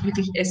Sicht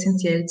wirklich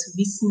essentiell zu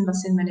wissen,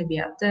 was sind meine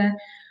Werte,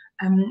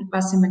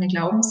 was sind meine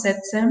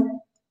Glaubenssätze,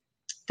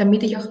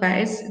 damit ich auch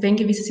weiß, wenn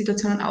gewisse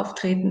Situationen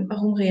auftreten,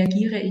 warum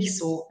reagiere ich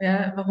so?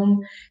 Ja,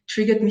 warum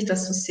triggert mich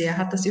das so sehr?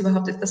 Hat das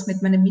überhaupt etwas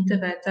mit meinem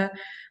Mitarbeiter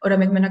oder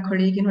mit meiner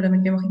Kollegin oder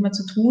mit wem auch immer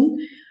zu tun?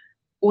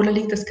 Oder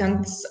liegt das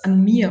ganz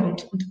an mir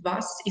und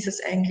was ist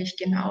es eigentlich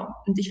genau?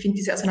 Und ich finde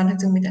diese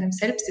Auseinandersetzung mit einem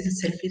selbst, dieses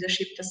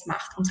Self-Leadership, das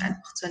macht uns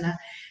einfach zu einer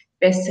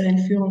besseren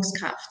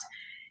Führungskraft.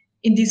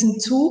 In diesem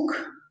Zug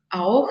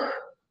auch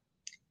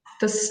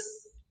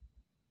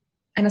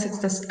einerseits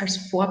das als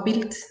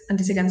Vorbild an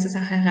diese ganze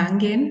Sache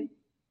herangehen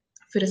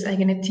für das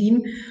eigene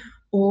Team.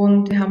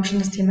 Und wir haben schon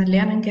das Thema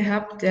Lernen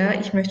gehabt. Ja.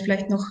 Ich möchte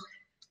vielleicht noch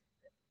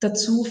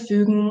dazu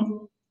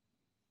fügen,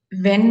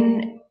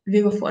 wenn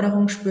wir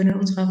Überforderung spüren in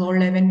unserer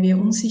Rolle, wenn wir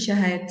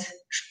Unsicherheit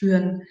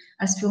spüren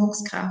als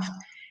Führungskraft,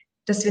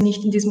 dass wir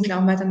nicht in diesem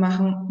Glauben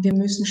weitermachen, wir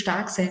müssen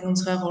stark sein in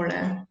unserer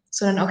Rolle,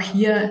 sondern auch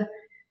hier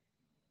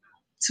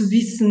zu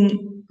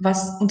wissen,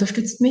 was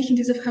unterstützt mich in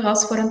dieser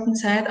herausfordernden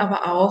Zeit,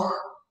 aber auch,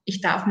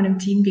 ich darf meinem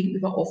Team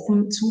gegenüber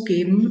offen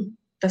zugeben,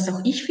 dass auch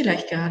ich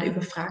vielleicht gerade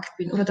überfragt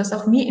bin oder dass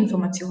auch mir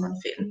Informationen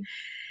fehlen.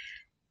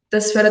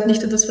 Das fördert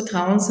nicht nur das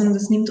Vertrauen, sondern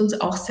das nimmt uns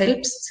auch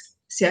selbst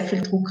sehr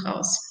viel Druck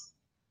raus.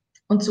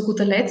 Und zu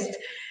guter Letzt,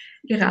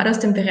 gerade aus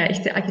dem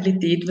Bereich der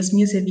Agilität, was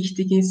mir sehr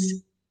wichtig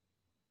ist,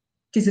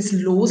 dieses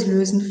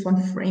Loslösen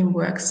von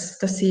Frameworks.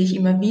 Das sehe ich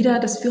immer wieder,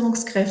 dass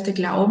Führungskräfte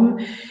glauben,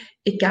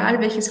 egal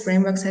welches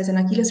Framework, sei es ein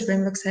agiles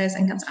Framework, sei es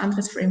ein ganz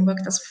anderes Framework,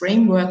 das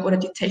Framework oder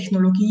die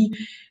Technologie,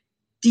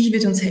 die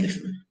wird uns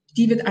helfen.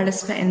 Die wird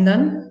alles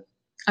verändern,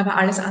 aber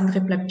alles andere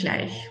bleibt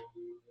gleich.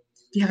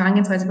 Die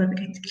Herangehensweise bleibt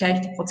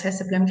gleich, die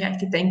Prozesse bleiben gleich,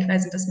 die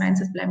Denkweise, das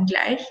Mindset bleiben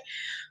gleich,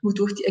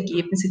 wodurch die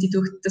Ergebnisse, die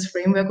durch das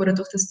Framework oder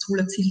durch das Tool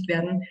erzielt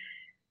werden,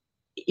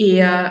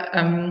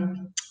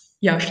 eher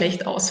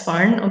schlecht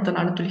ausfallen und dann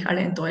auch natürlich alle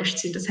enttäuscht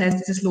sind. Das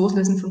heißt, dieses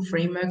Loslösen von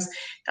Frameworks,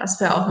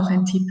 das wäre auch noch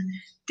ein Tipp,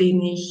 den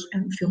ich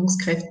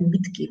Führungskräften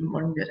mitgeben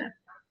wollen würde.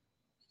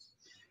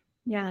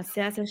 Ja,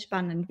 sehr, sehr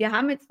spannend. Wir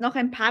haben jetzt noch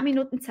ein paar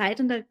Minuten Zeit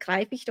und da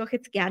greife ich doch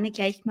jetzt gerne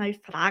gleich mal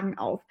Fragen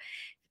auf.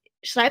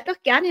 Schreibt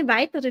doch gerne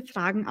weitere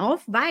Fragen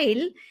auf,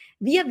 weil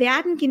wir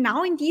werden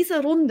genau in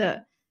dieser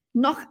Runde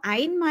noch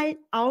einmal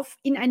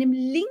in einem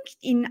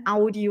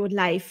LinkedIn-Audio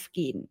live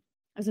gehen.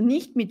 Also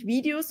nicht mit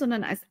Video,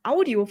 sondern als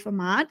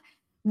Audioformat,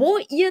 wo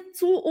ihr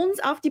zu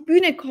uns auf die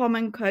Bühne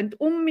kommen könnt,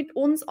 um mit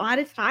uns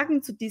eure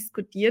Fragen zu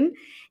diskutieren.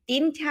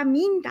 Den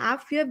Termin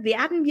dafür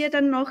werden wir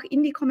dann noch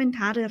in die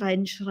Kommentare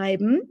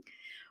reinschreiben.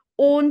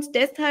 Und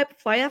deshalb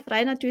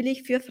feuerfrei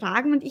natürlich für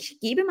Fragen. Und ich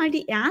gebe mal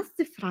die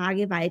erste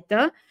Frage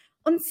weiter.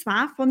 Und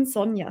zwar von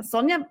Sonja.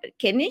 Sonja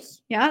kenne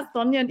ich, ja.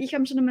 Sonja und ich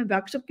haben schon einmal einen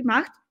Workshop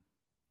gemacht.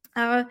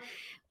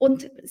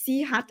 Und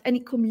sie hat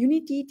eine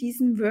Community,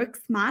 diesen Work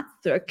Smart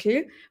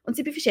Circle. Und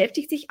sie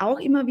beschäftigt sich auch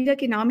immer wieder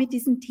genau mit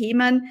diesen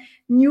Themen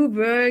New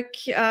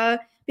Work,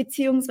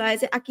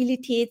 beziehungsweise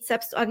Agilität,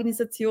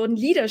 Selbstorganisation,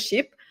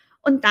 Leadership.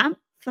 Und da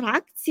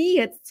fragt sie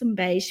jetzt zum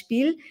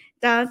Beispiel,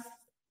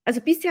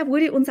 also bisher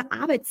wurde unser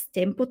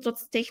Arbeitstempo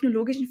trotz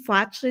technologischen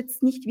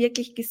Fortschritts nicht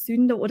wirklich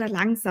gesünder oder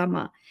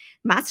langsamer.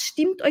 Was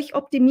stimmt euch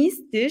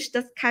optimistisch,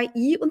 dass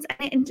KI uns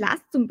eine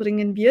Entlastung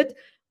bringen wird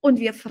und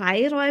wir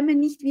Freiräume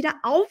nicht wieder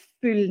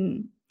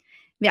auffüllen?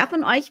 Wer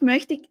von euch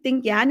möchte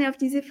denn gerne auf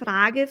diese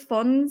Frage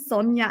von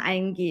Sonja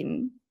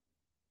eingehen?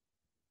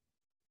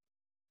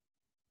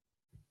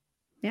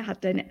 Wer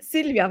hat eine?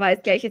 Silvia war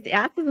jetzt gleich als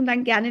erstes und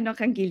dann gerne noch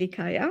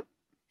Angelika, ja?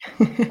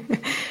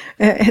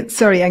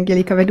 Sorry,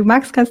 Angelika, wenn du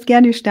magst, kannst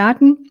gerne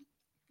starten.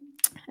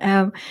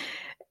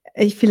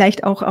 Ich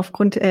vielleicht auch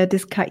aufgrund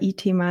des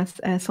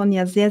KI-Themas.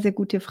 Sonja, sehr, sehr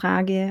gute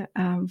Frage.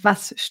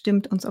 Was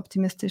stimmt uns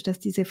optimistisch, dass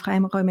diese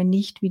Freiräume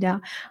nicht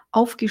wieder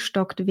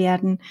aufgestockt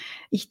werden?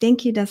 Ich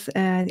denke, dass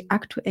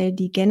aktuell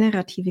die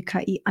generative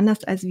KI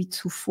anders als wie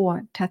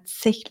zuvor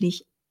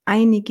tatsächlich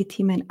einige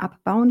Themen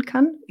abbauen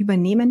kann,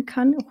 übernehmen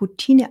kann,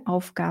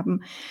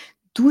 Routineaufgaben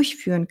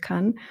durchführen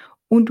kann.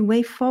 Und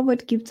way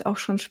forward gibt es auch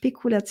schon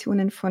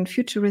Spekulationen von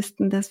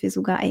Futuristen, dass wir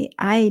sogar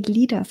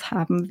AI-Leaders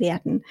haben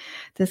werden.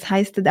 Das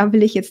heißt, da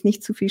will ich jetzt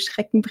nicht zu viel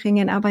Schrecken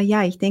bringen, aber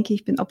ja, ich denke,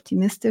 ich bin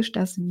optimistisch,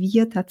 dass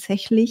wir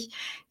tatsächlich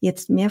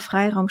jetzt mehr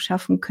Freiraum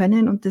schaffen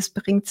können und das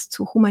bringt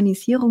zur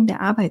Humanisierung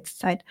der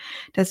Arbeitszeit,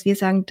 dass wir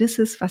sagen, das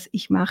ist, was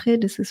ich mache,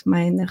 das ist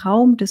mein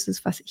Raum, das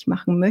ist, was ich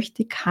machen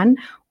möchte, kann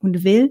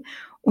und will.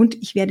 Und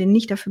ich werde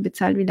nicht dafür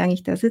bezahlt, wie lange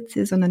ich da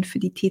sitze, sondern für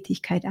die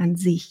Tätigkeit an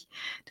sich.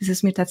 Das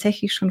ist mir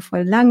tatsächlich schon vor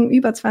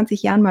über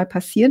 20 Jahren mal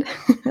passiert.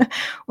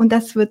 Und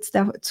das wird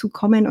dazu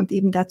kommen und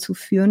eben dazu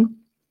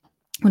führen.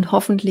 Und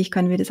hoffentlich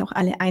können wir das auch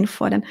alle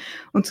einfordern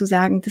und zu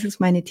sagen, das ist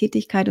meine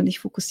Tätigkeit und ich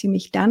fokussiere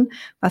mich dann,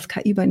 was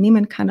KI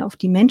übernehmen kann, auf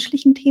die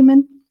menschlichen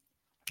Themen,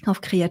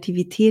 auf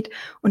Kreativität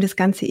und das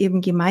Ganze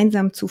eben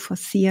gemeinsam zu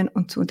forcieren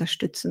und zu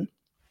unterstützen.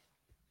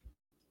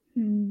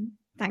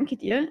 Danke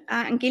dir.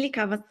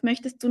 Angelika, was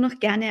möchtest du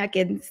noch gerne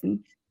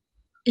ergänzen?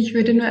 Ich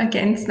würde nur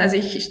ergänzen, also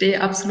ich stehe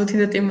absolut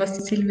hinter dem, was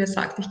die Silvia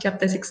sagt. Ich glaube,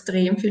 da ist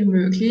extrem viel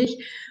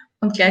möglich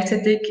und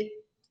gleichzeitig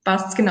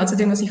passt es genau zu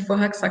dem, was ich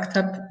vorher gesagt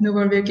habe. Nur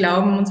weil wir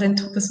glauben,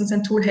 dass uns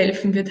ein Tool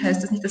helfen wird,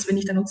 heißt das nicht, dass wir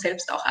nicht an uns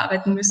selbst auch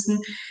arbeiten müssen.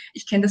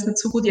 Ich kenne das nicht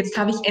so gut. Jetzt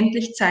habe ich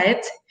endlich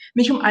Zeit,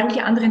 mich um all die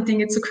anderen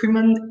Dinge zu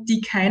kümmern,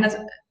 deren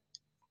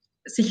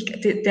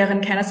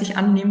keiner sich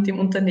annimmt im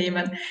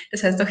Unternehmen.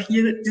 Das heißt auch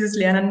hier dieses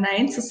Lernen,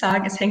 Nein zu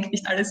sagen, es hängt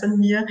nicht alles an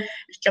mir.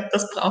 Ich glaube,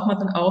 das braucht man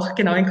dann auch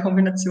genau in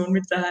Kombination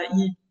mit der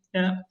AI.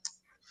 Ja.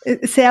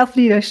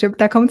 Self-Leadership,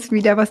 da kommt es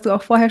wieder, was du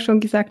auch vorher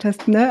schon gesagt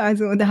hast, ne?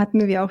 Also, und da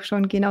hatten wir auch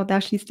schon, genau,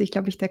 da schließt sich,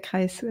 glaube ich, der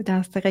Kreis. Da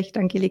hast du recht,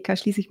 Angelika,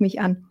 schließe ich mich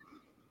an.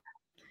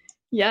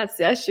 Ja,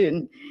 sehr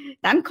schön.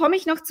 Dann komme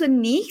ich noch zur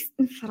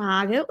nächsten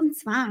Frage und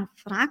zwar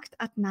fragt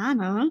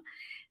Adnana,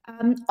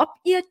 ob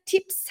ihr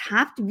Tipps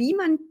habt, wie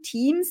man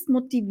Teams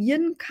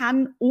motivieren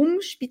kann,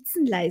 um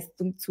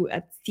Spitzenleistung zu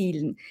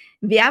erzielen.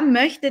 Wer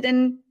möchte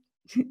denn,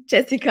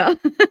 Jessica,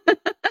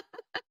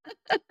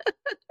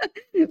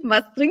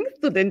 was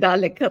trinkst du denn da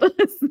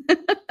Leckeres?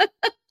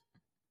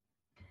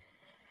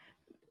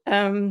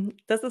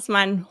 Das ist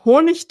mein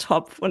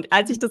Honigtopf. Und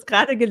als ich das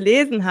gerade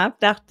gelesen habe,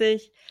 dachte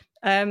ich,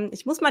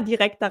 ich muss mal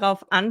direkt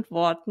darauf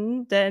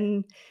antworten,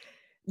 denn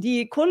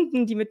die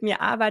Kunden, die mit mir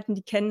arbeiten,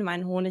 die kennen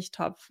meinen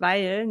Honigtopf,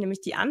 weil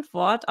nämlich die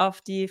Antwort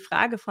auf die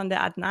Frage von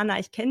der Adnana,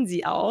 ich kenne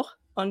sie auch.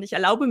 Und ich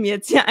erlaube mir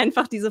jetzt hier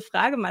einfach diese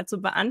Frage mal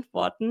zu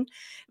beantworten,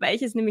 weil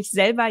ich es nämlich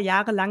selber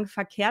jahrelang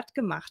verkehrt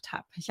gemacht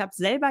habe. Ich habe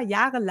selber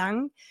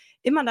jahrelang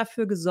immer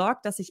dafür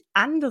gesorgt, dass ich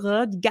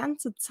andere die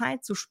ganze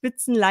Zeit zu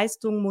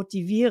Spitzenleistungen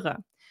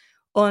motiviere.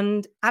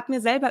 Und habe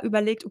mir selber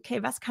überlegt,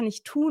 okay, was kann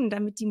ich tun,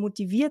 damit die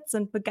motiviert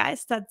sind,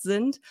 begeistert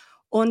sind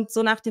und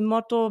so nach dem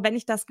Motto, wenn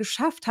ich das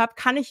geschafft habe,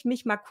 kann ich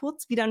mich mal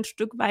kurz wieder ein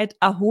Stück weit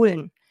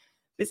erholen.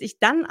 Bis ich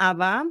dann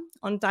aber,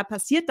 und da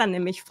passiert dann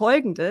nämlich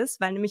Folgendes,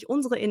 weil nämlich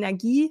unsere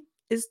Energie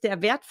ist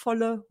der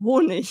wertvolle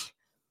Honig.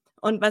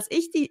 Und was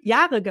ich die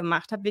Jahre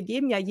gemacht habe, wir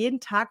geben ja jeden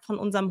Tag von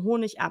unserem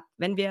Honig ab.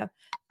 Wenn wir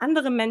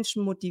andere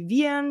Menschen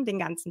motivieren, den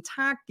ganzen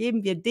Tag,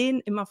 geben wir denen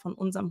immer von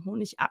unserem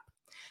Honig ab.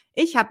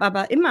 Ich habe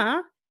aber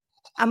immer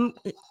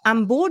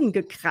am Boden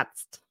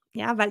gekratzt,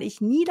 ja, weil ich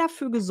nie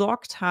dafür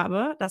gesorgt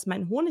habe, dass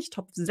mein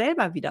Honigtopf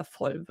selber wieder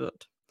voll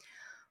wird.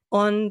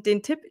 Und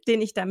den Tipp, den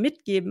ich da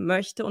mitgeben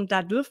möchte, und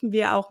da dürfen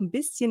wir auch ein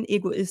bisschen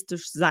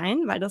egoistisch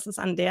sein, weil das ist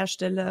an der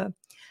Stelle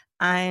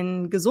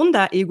ein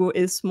gesunder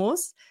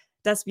Egoismus,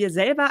 dass wir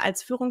selber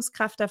als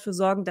Führungskraft dafür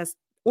sorgen, dass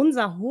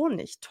unser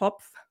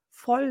Honigtopf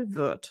voll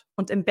wird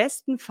und im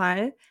besten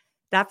Fall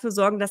dafür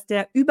sorgen, dass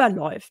der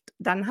überläuft.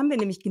 Dann haben wir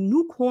nämlich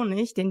genug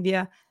Honig, den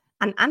wir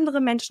an andere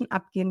Menschen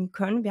abgeben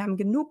können. Wir haben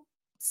genug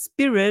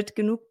Spirit,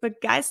 genug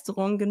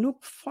Begeisterung,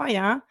 genug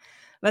Feuer,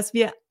 was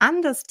wir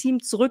an das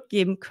Team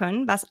zurückgeben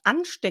können, was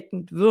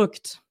ansteckend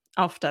wirkt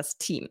auf das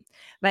Team,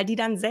 weil die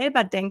dann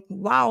selber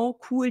denken, wow,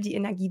 cool, die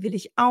Energie will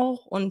ich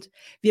auch und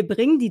wir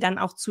bringen die dann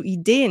auch zu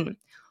Ideen.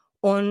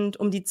 Und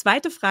um die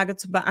zweite Frage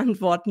zu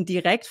beantworten,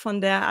 direkt von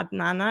der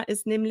Adnana,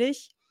 ist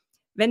nämlich,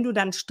 wenn du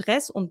dann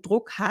Stress und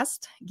Druck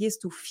hast,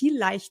 gehst du viel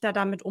leichter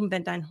damit um,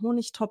 wenn dein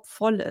Honigtopf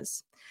voll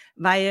ist.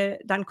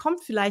 Weil dann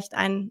kommt vielleicht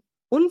ein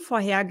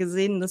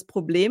unvorhergesehenes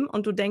Problem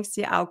und du denkst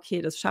dir,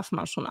 okay, das schaffen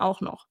wir schon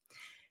auch noch.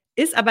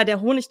 Ist aber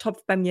der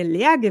Honigtopf bei mir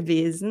leer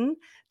gewesen,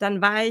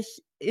 dann war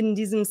ich in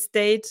diesem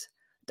State,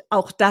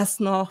 auch das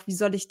noch, wie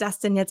soll ich das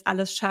denn jetzt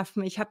alles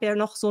schaffen? Ich habe ja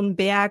noch so einen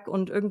Berg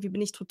und irgendwie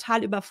bin ich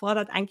total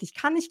überfordert, eigentlich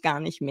kann ich gar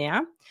nicht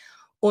mehr.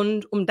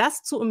 Und um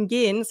das zu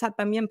umgehen, es hat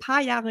bei mir ein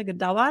paar Jahre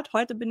gedauert.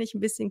 Heute bin ich ein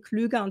bisschen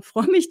klüger und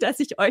freue mich, dass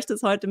ich euch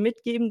das heute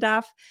mitgeben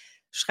darf.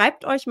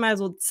 Schreibt euch mal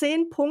so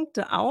 10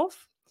 Punkte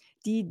auf,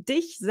 die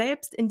dich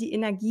selbst in die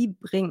Energie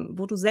bringen,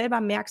 wo du selber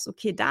merkst,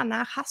 okay,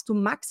 danach hast du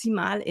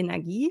maximal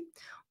Energie,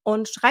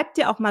 und schreib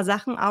dir auch mal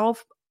Sachen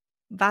auf,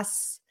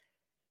 was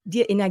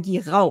dir Energie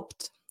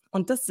raubt.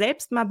 Und das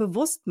selbst mal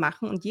bewusst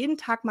machen und jeden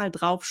Tag mal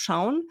drauf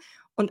schauen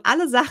und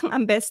alle Sachen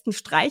am besten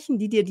streichen,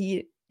 die dir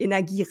die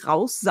Energie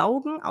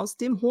raussaugen aus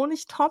dem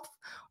Honigtopf,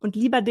 und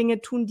lieber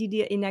Dinge tun, die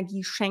dir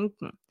Energie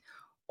schenken.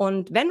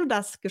 Und wenn du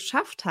das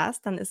geschafft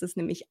hast, dann ist es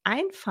nämlich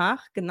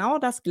einfach, genau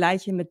das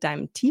Gleiche mit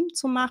deinem Team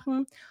zu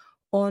machen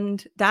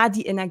und da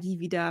die Energie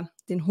wieder,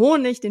 den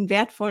Honig, den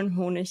wertvollen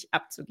Honig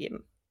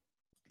abzugeben.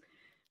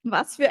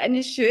 Was für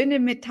eine schöne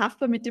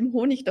Metapher mit dem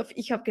Honigtopf.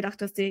 Ich habe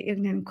gedacht, dass dir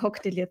irgendeinen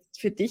Cocktail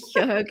jetzt für dich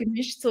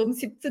gemischt, so um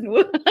 17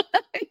 Uhr.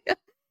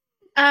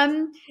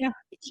 Ja.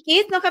 Ich gehe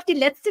jetzt noch auf die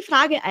letzte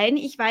Frage ein.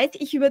 Ich weiß,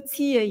 ich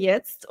überziehe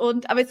jetzt,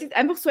 aber es ist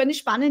einfach so eine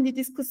spannende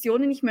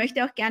Diskussion, und ich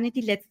möchte auch gerne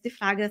die letzte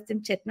Frage aus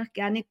dem Chat noch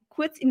gerne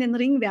kurz in den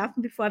Ring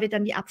werfen, bevor wir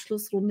dann die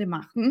Abschlussrunde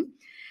machen.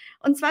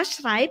 Und zwar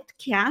schreibt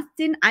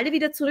Kerstin, alle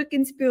wieder zurück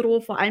ins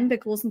Büro, vor allem bei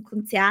großen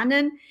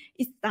Konzernen.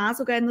 Ist da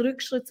sogar ein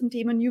Rückschritt zum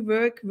Thema New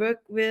Work,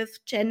 Work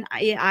with Gen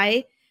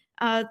AI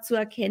zu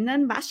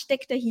erkennen? Was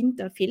steckt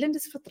dahinter?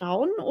 Fehlendes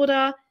Vertrauen,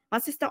 oder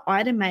was ist da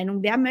eure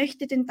Meinung? Wer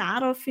möchte denn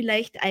darauf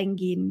vielleicht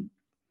eingehen?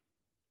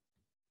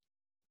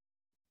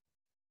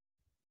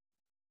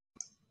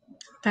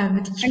 Da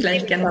würde ich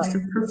gleich gerne was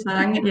dazu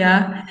sagen,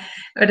 ja,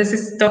 weil das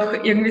ist doch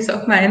irgendwie so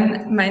auch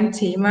mein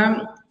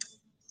Thema.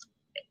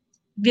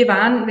 Wir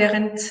waren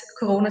während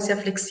Corona sehr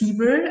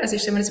flexibel, also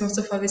ich stelle mir das immer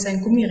so vor wie so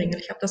ein Gummiringel,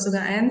 ich habe da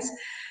sogar eins.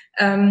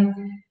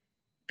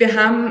 Wir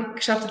haben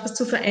geschafft, etwas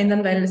zu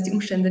verändern, weil es die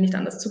Umstände nicht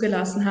anders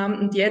zugelassen haben,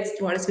 und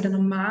jetzt, wo alles wieder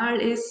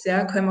normal ist,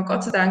 ja, können wir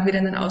Gott sei Dank wieder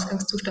in den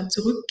Ausgangszustand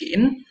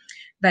zurückgehen,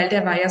 weil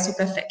der war ja so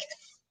perfekt.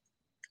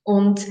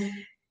 Und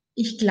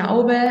ich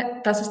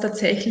glaube, dass es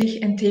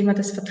tatsächlich ein Thema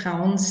des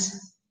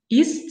Vertrauens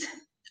ist,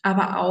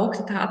 aber auch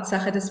die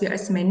Tatsache, dass wir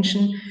als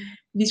Menschen,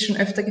 wie es schon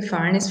öfter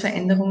gefallen ist,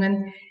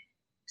 Veränderungen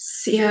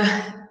sehr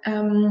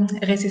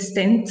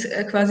resistent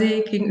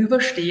quasi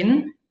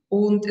gegenüberstehen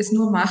und es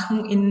nur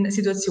machen in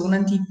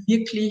Situationen, die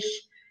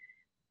wirklich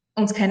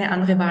uns keine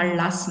andere Wahl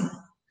lassen.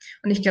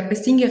 Und ich glaube, wir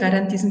sind gerade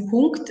an diesem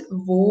Punkt,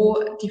 wo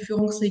die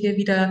Führungsriege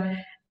wieder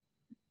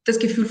das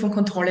Gefühl von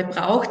Kontrolle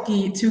braucht,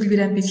 die Zügel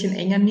wieder ein bisschen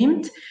enger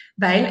nimmt,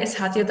 weil es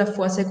hat ja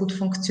davor sehr gut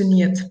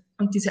funktioniert.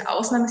 Und diese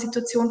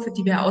Ausnahmesituation, für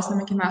die wir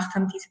Ausnahmen gemacht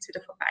haben, die ist jetzt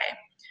wieder vorbei.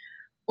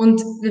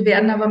 Und wir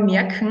werden aber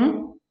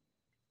merken,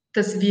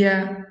 dass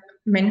wir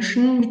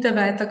Menschen,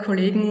 Mitarbeiter,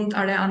 Kollegen und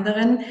alle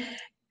anderen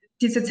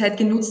diese Zeit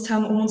genutzt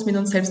haben, um uns mit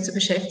uns selbst zu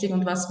beschäftigen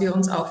und was wir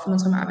uns auch von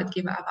unserem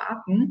Arbeitgeber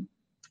erwarten.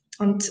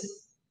 Und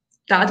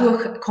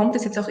dadurch kommt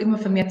es jetzt auch immer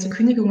vermehrt zu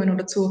Kündigungen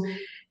oder zu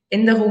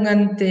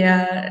Änderungen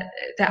der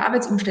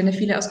Arbeitsumstände.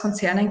 Viele aus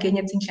Konzernen gehen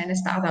jetzt in kleine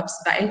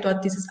Startups, weil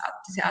dort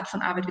diese Art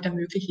von Arbeit wieder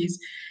möglich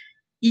ist.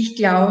 Ich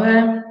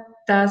glaube,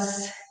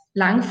 dass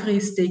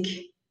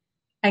langfristig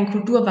ein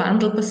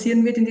Kulturwandel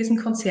passieren wird in diesen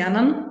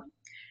Konzernen,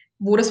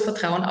 wo das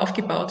Vertrauen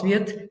aufgebaut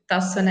wird,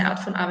 dass so eine Art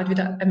von Arbeit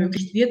wieder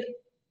ermöglicht wird.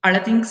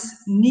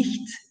 Allerdings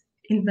nicht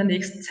in der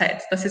nächsten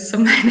Zeit. Das ist so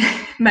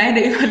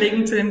meine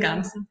Überlegung zu dem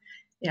Ganzen.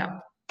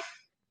 Ja.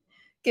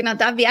 Genau,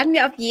 da werden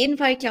wir auf jeden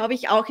Fall, glaube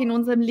ich, auch in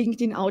unserem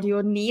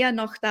LinkedIn-Audio näher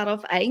noch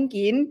darauf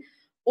eingehen,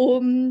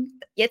 um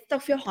jetzt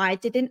auch für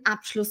heute den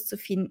Abschluss zu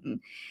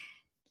finden.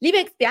 Liebe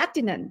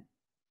Expertinnen,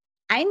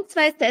 1,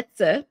 2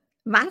 Sätze.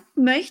 Was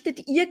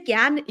möchtet ihr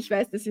gerne? Ich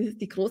weiß, das ist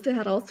die große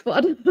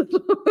Herausforderung.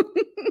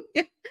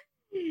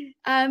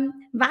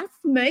 Was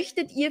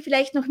möchtet ihr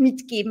vielleicht noch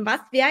mitgeben?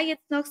 Was wäre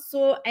jetzt noch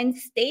so ein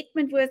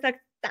Statement, wo ihr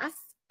sagt, das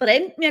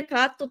brennt mir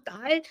gerade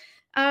total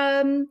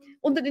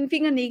unter den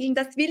Fingernägeln,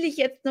 das will ich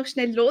jetzt noch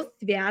schnell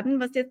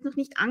loswerden, was jetzt noch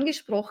nicht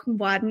angesprochen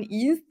worden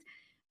ist,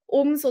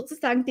 um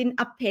sozusagen den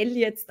Appell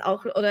jetzt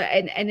auch oder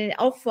eine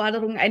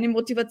Aufforderung, eine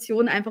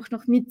Motivation einfach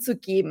noch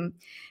mitzugeben.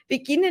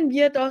 Beginnen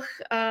wir doch,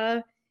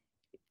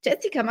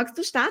 Jessica, magst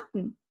du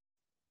starten?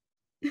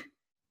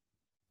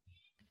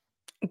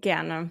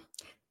 Gerne.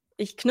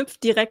 Ich knüpfe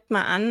direkt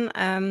mal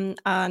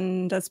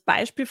an das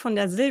Beispiel von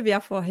der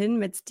Silvia vorhin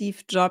mit Steve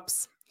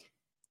Jobs,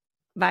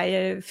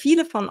 weil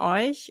viele von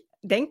euch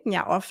denken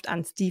ja oft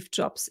an Steve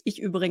Jobs.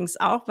 Ich übrigens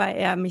auch, weil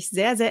er mich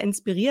sehr, sehr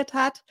inspiriert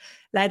hat.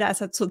 Leider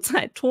ist er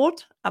zurzeit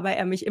tot, aber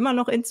er mich immer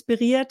noch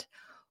inspiriert.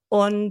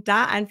 Und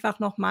da einfach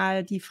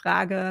nochmal die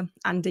Frage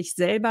an dich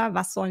selber: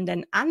 Was sollen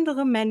denn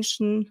andere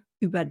Menschen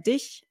über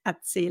dich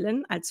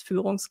erzählen als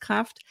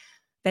Führungskraft,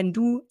 wenn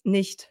du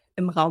nicht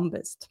im Raum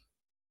bist?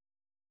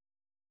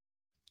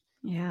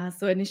 Ja,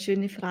 so eine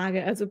schöne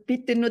Frage. Also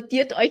bitte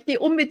notiert euch die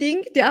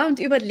unbedingt, ja, und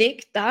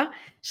überlegt da,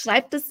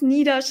 schreibt das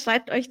nieder,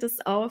 schreibt euch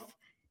das auf.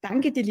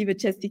 Danke dir, liebe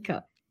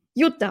Jessica.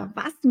 Jutta,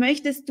 was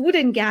möchtest du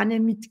denn gerne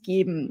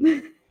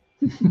mitgeben?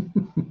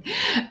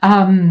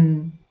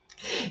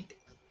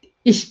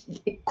 Ich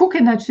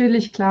gucke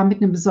natürlich klar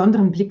mit einem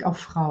besonderen Blick auf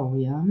Frau,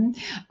 ja.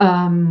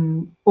 Da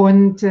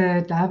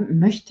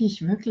möchte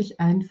ich wirklich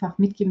einfach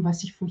mitgeben,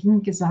 was ich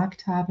vorhin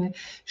gesagt habe: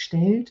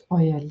 Stellt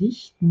euer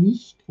Licht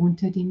nicht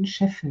unter den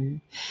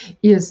Scheffel.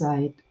 Ihr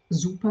seid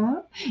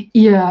super,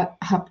 ihr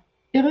habt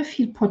irre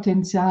viel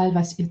Potenzial,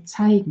 was ihr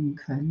zeigen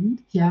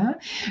könnt, ja.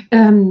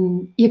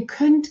 Ihr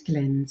könnt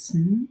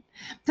glänzen.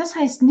 Das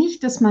heißt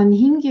nicht, dass man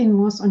hingehen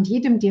muss und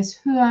jedem, der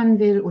es hören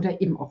will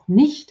oder eben auch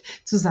nicht,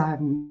 zu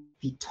sagen,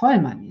 wie toll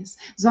man ist,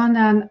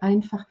 sondern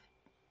einfach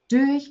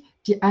durch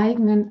die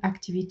eigenen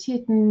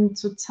Aktivitäten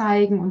zu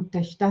zeigen und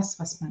durch das,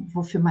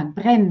 wofür man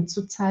brennt,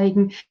 zu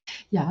zeigen,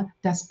 ja,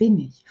 das bin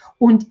ich.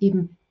 Und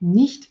eben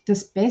nicht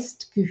das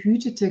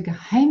bestgehütete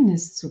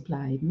Geheimnis zu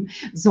bleiben,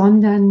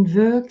 sondern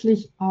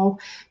wirklich auch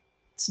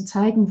zu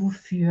zeigen,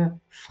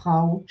 wofür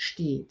Frau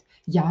steht.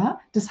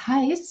 Ja, das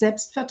heißt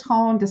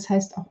Selbstvertrauen, das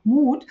heißt auch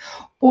Mut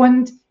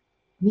und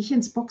nicht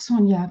ins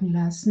Boxhorn jagen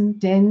lassen,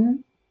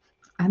 denn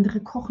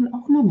andere kochen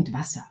auch nur mit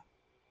Wasser.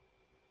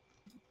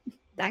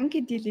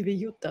 Danke dir, liebe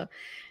Jutta.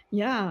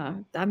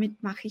 Ja,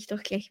 damit mache ich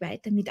doch gleich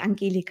weiter mit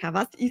Angelika.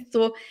 Was ist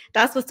so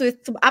das, was du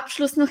jetzt zum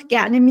Abschluss noch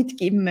gerne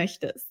mitgeben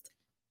möchtest?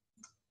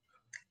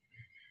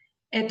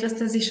 Etwas,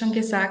 das ich schon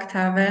gesagt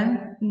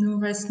habe,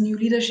 nur weil es New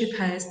Leadership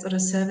heißt oder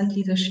Servant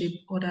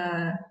Leadership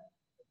oder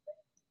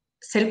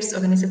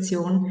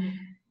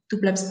Selbstorganisation, du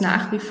bleibst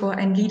nach wie vor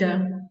ein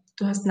Leader.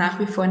 Du hast nach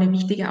wie vor eine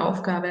wichtige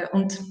Aufgabe.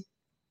 Und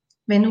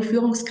wenn du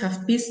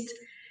Führungskraft bist,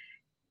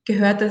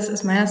 gehört es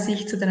aus meiner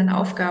Sicht zu deinen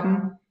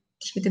Aufgaben,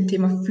 dich mit dem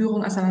Thema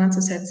Führung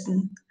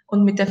auseinanderzusetzen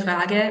und mit der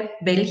Frage,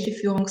 welche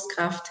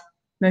Führungskraft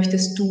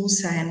möchtest du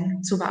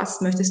sein? Zu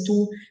was möchtest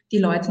du die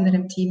Leute in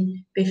deinem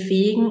Team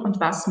befähigen und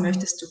was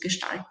möchtest du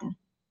gestalten?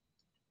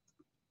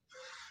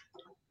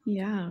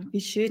 Ja, wie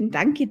schön.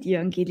 Danke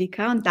dir,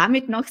 Angelika. Und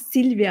damit noch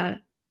Silvia.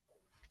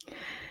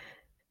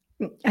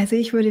 Also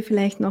ich würde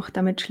vielleicht noch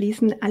damit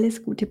schließen,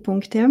 alles gute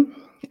Punkte.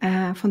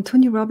 Von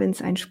Tony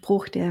Robbins ein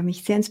Spruch, der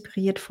mich sehr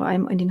inspiriert, vor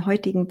allem in den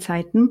heutigen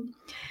Zeiten.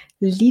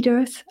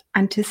 Leaders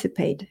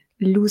anticipate,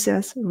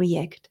 losers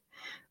react.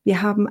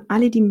 Wir haben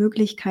alle die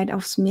Möglichkeit,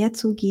 aufs Meer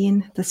zu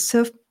gehen, das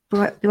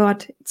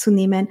Surfboard zu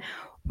nehmen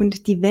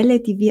und die Welle,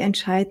 die wir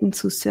entscheiden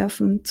zu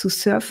surfen, zu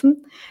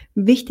surfen.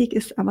 Wichtig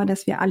ist aber,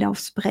 dass wir alle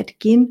aufs Brett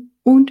gehen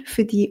und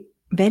für die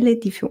Welle,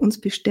 die für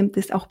uns bestimmt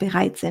ist, auch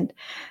bereit sind.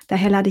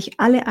 Daher lade ich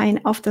alle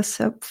ein, auf das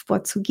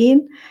Surfboard zu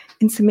gehen,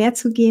 ins Meer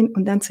zu gehen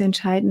und dann zu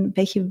entscheiden,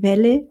 welche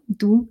Welle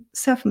du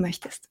surfen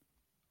möchtest.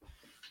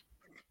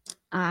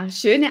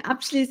 Schöne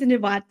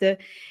abschließende Worte.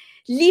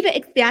 Liebe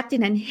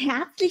Expertinnen,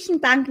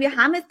 herzlichen Dank. Wir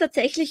haben es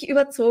tatsächlich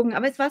überzogen,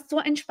 aber es war so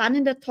ein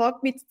spannender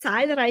Talk mit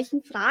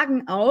zahlreichen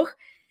Fragen auch.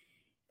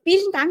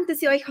 Vielen Dank,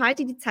 dass ihr euch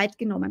heute die Zeit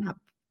genommen habt.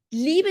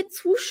 Liebe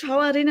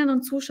Zuschauerinnen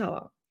und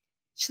Zuschauer,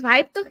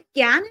 schreibt doch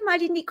gerne mal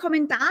in die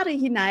Kommentare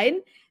hinein,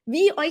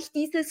 wie euch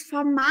dieses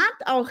Format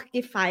auch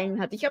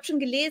gefallen hat. Ich habe schon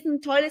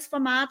gelesen, tolles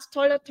Format,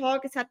 toller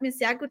Talk, es hat mir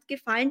sehr gut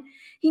gefallen.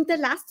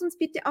 Hinterlasst uns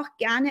bitte auch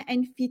gerne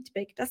ein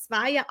Feedback. Das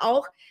war ja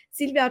auch,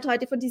 Silvia hat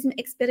heute von diesem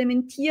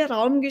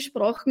Experimentierraum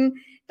gesprochen,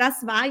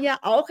 das war ja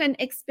auch ein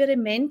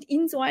Experiment,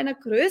 in so einer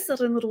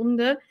größeren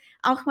Runde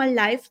auch mal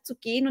live zu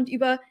gehen und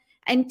über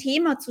ein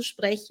Thema zu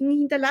sprechen.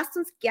 Hinterlasst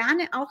uns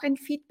gerne auch ein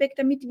Feedback,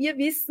 damit wir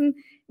wissen,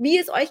 wie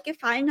es euch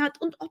gefallen hat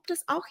und ob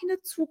das auch in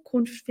der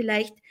Zukunft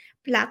vielleicht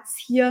Platz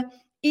hier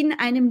in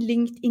einem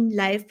LinkedIn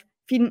Live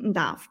finden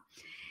darf.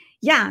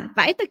 Ja,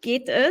 weiter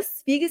geht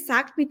es, wie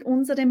gesagt, mit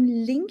unserem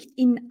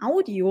LinkedIn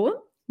Audio,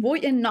 wo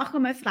ihr noch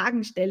einmal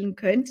Fragen stellen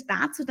könnt.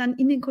 Dazu dann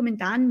in den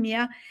Kommentaren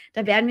mehr.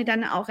 Da werden wir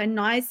dann auch ein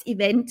neues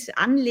Event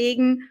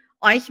anlegen,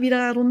 euch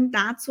wiederum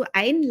dazu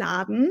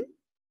einladen.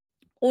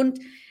 Und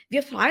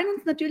wir freuen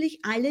uns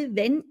natürlich alle,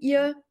 wenn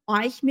ihr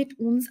euch mit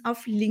uns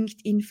auf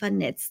LinkedIn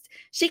vernetzt.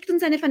 Schickt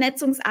uns eine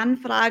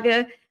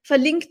Vernetzungsanfrage,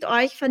 verlinkt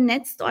euch,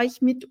 vernetzt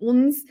euch mit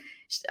uns,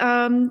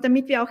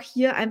 damit wir auch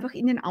hier einfach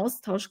in den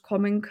Austausch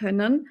kommen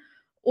können.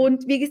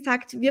 Und wie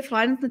gesagt, wir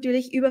freuen uns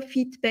natürlich über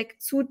Feedback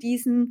zu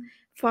diesem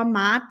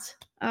Format,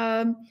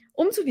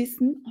 um zu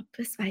wissen, ob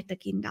es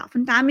weitergehen darf.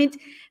 Und damit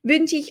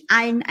wünsche ich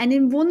allen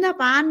einen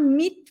wunderbaren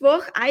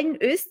Mittwoch, allen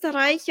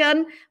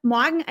Österreichern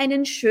morgen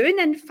einen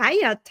schönen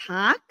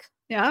Feiertag.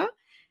 Ja,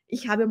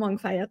 ich habe morgen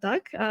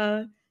Feiertag.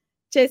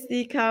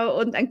 Jessica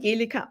und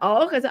Angelika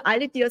auch. Also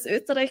alle, die aus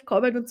Österreich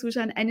kommen und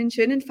zuschauen, einen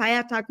schönen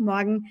Feiertag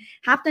morgen.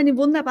 Habt eine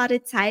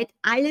wunderbare Zeit.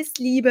 Alles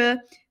Liebe.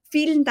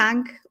 Vielen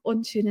Dank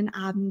und schönen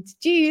Abend.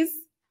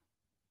 Tschüss.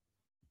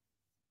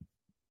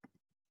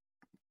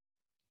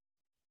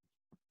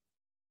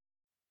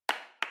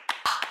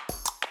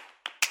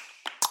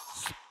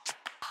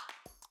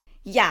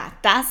 Ja,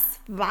 das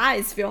war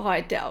es für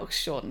heute auch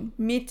schon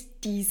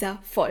mit dieser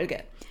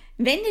Folge.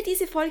 Wenn dir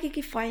diese Folge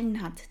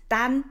gefallen hat,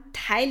 dann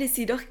teile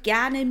sie doch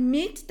gerne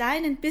mit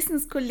deinen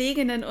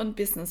Business-Kolleginnen und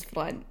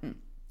Business-Freunden.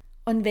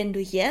 Und wenn du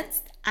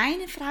jetzt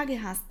eine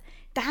Frage hast,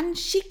 dann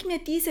schick mir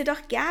diese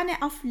doch gerne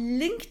auf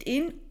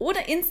LinkedIn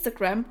oder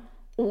Instagram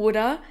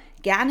oder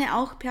gerne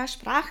auch per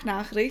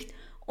Sprachnachricht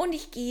und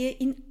ich gehe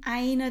in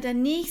einer der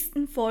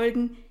nächsten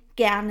Folgen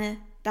gerne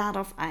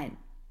darauf ein.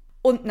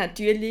 Und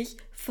natürlich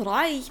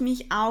freue ich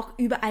mich auch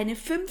über eine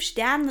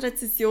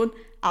 5-Sterne-Rezession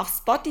auf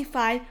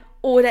Spotify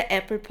oder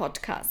Apple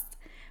Podcast.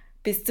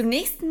 Bis zum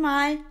nächsten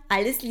Mal.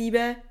 Alles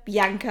Liebe,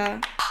 Bianca.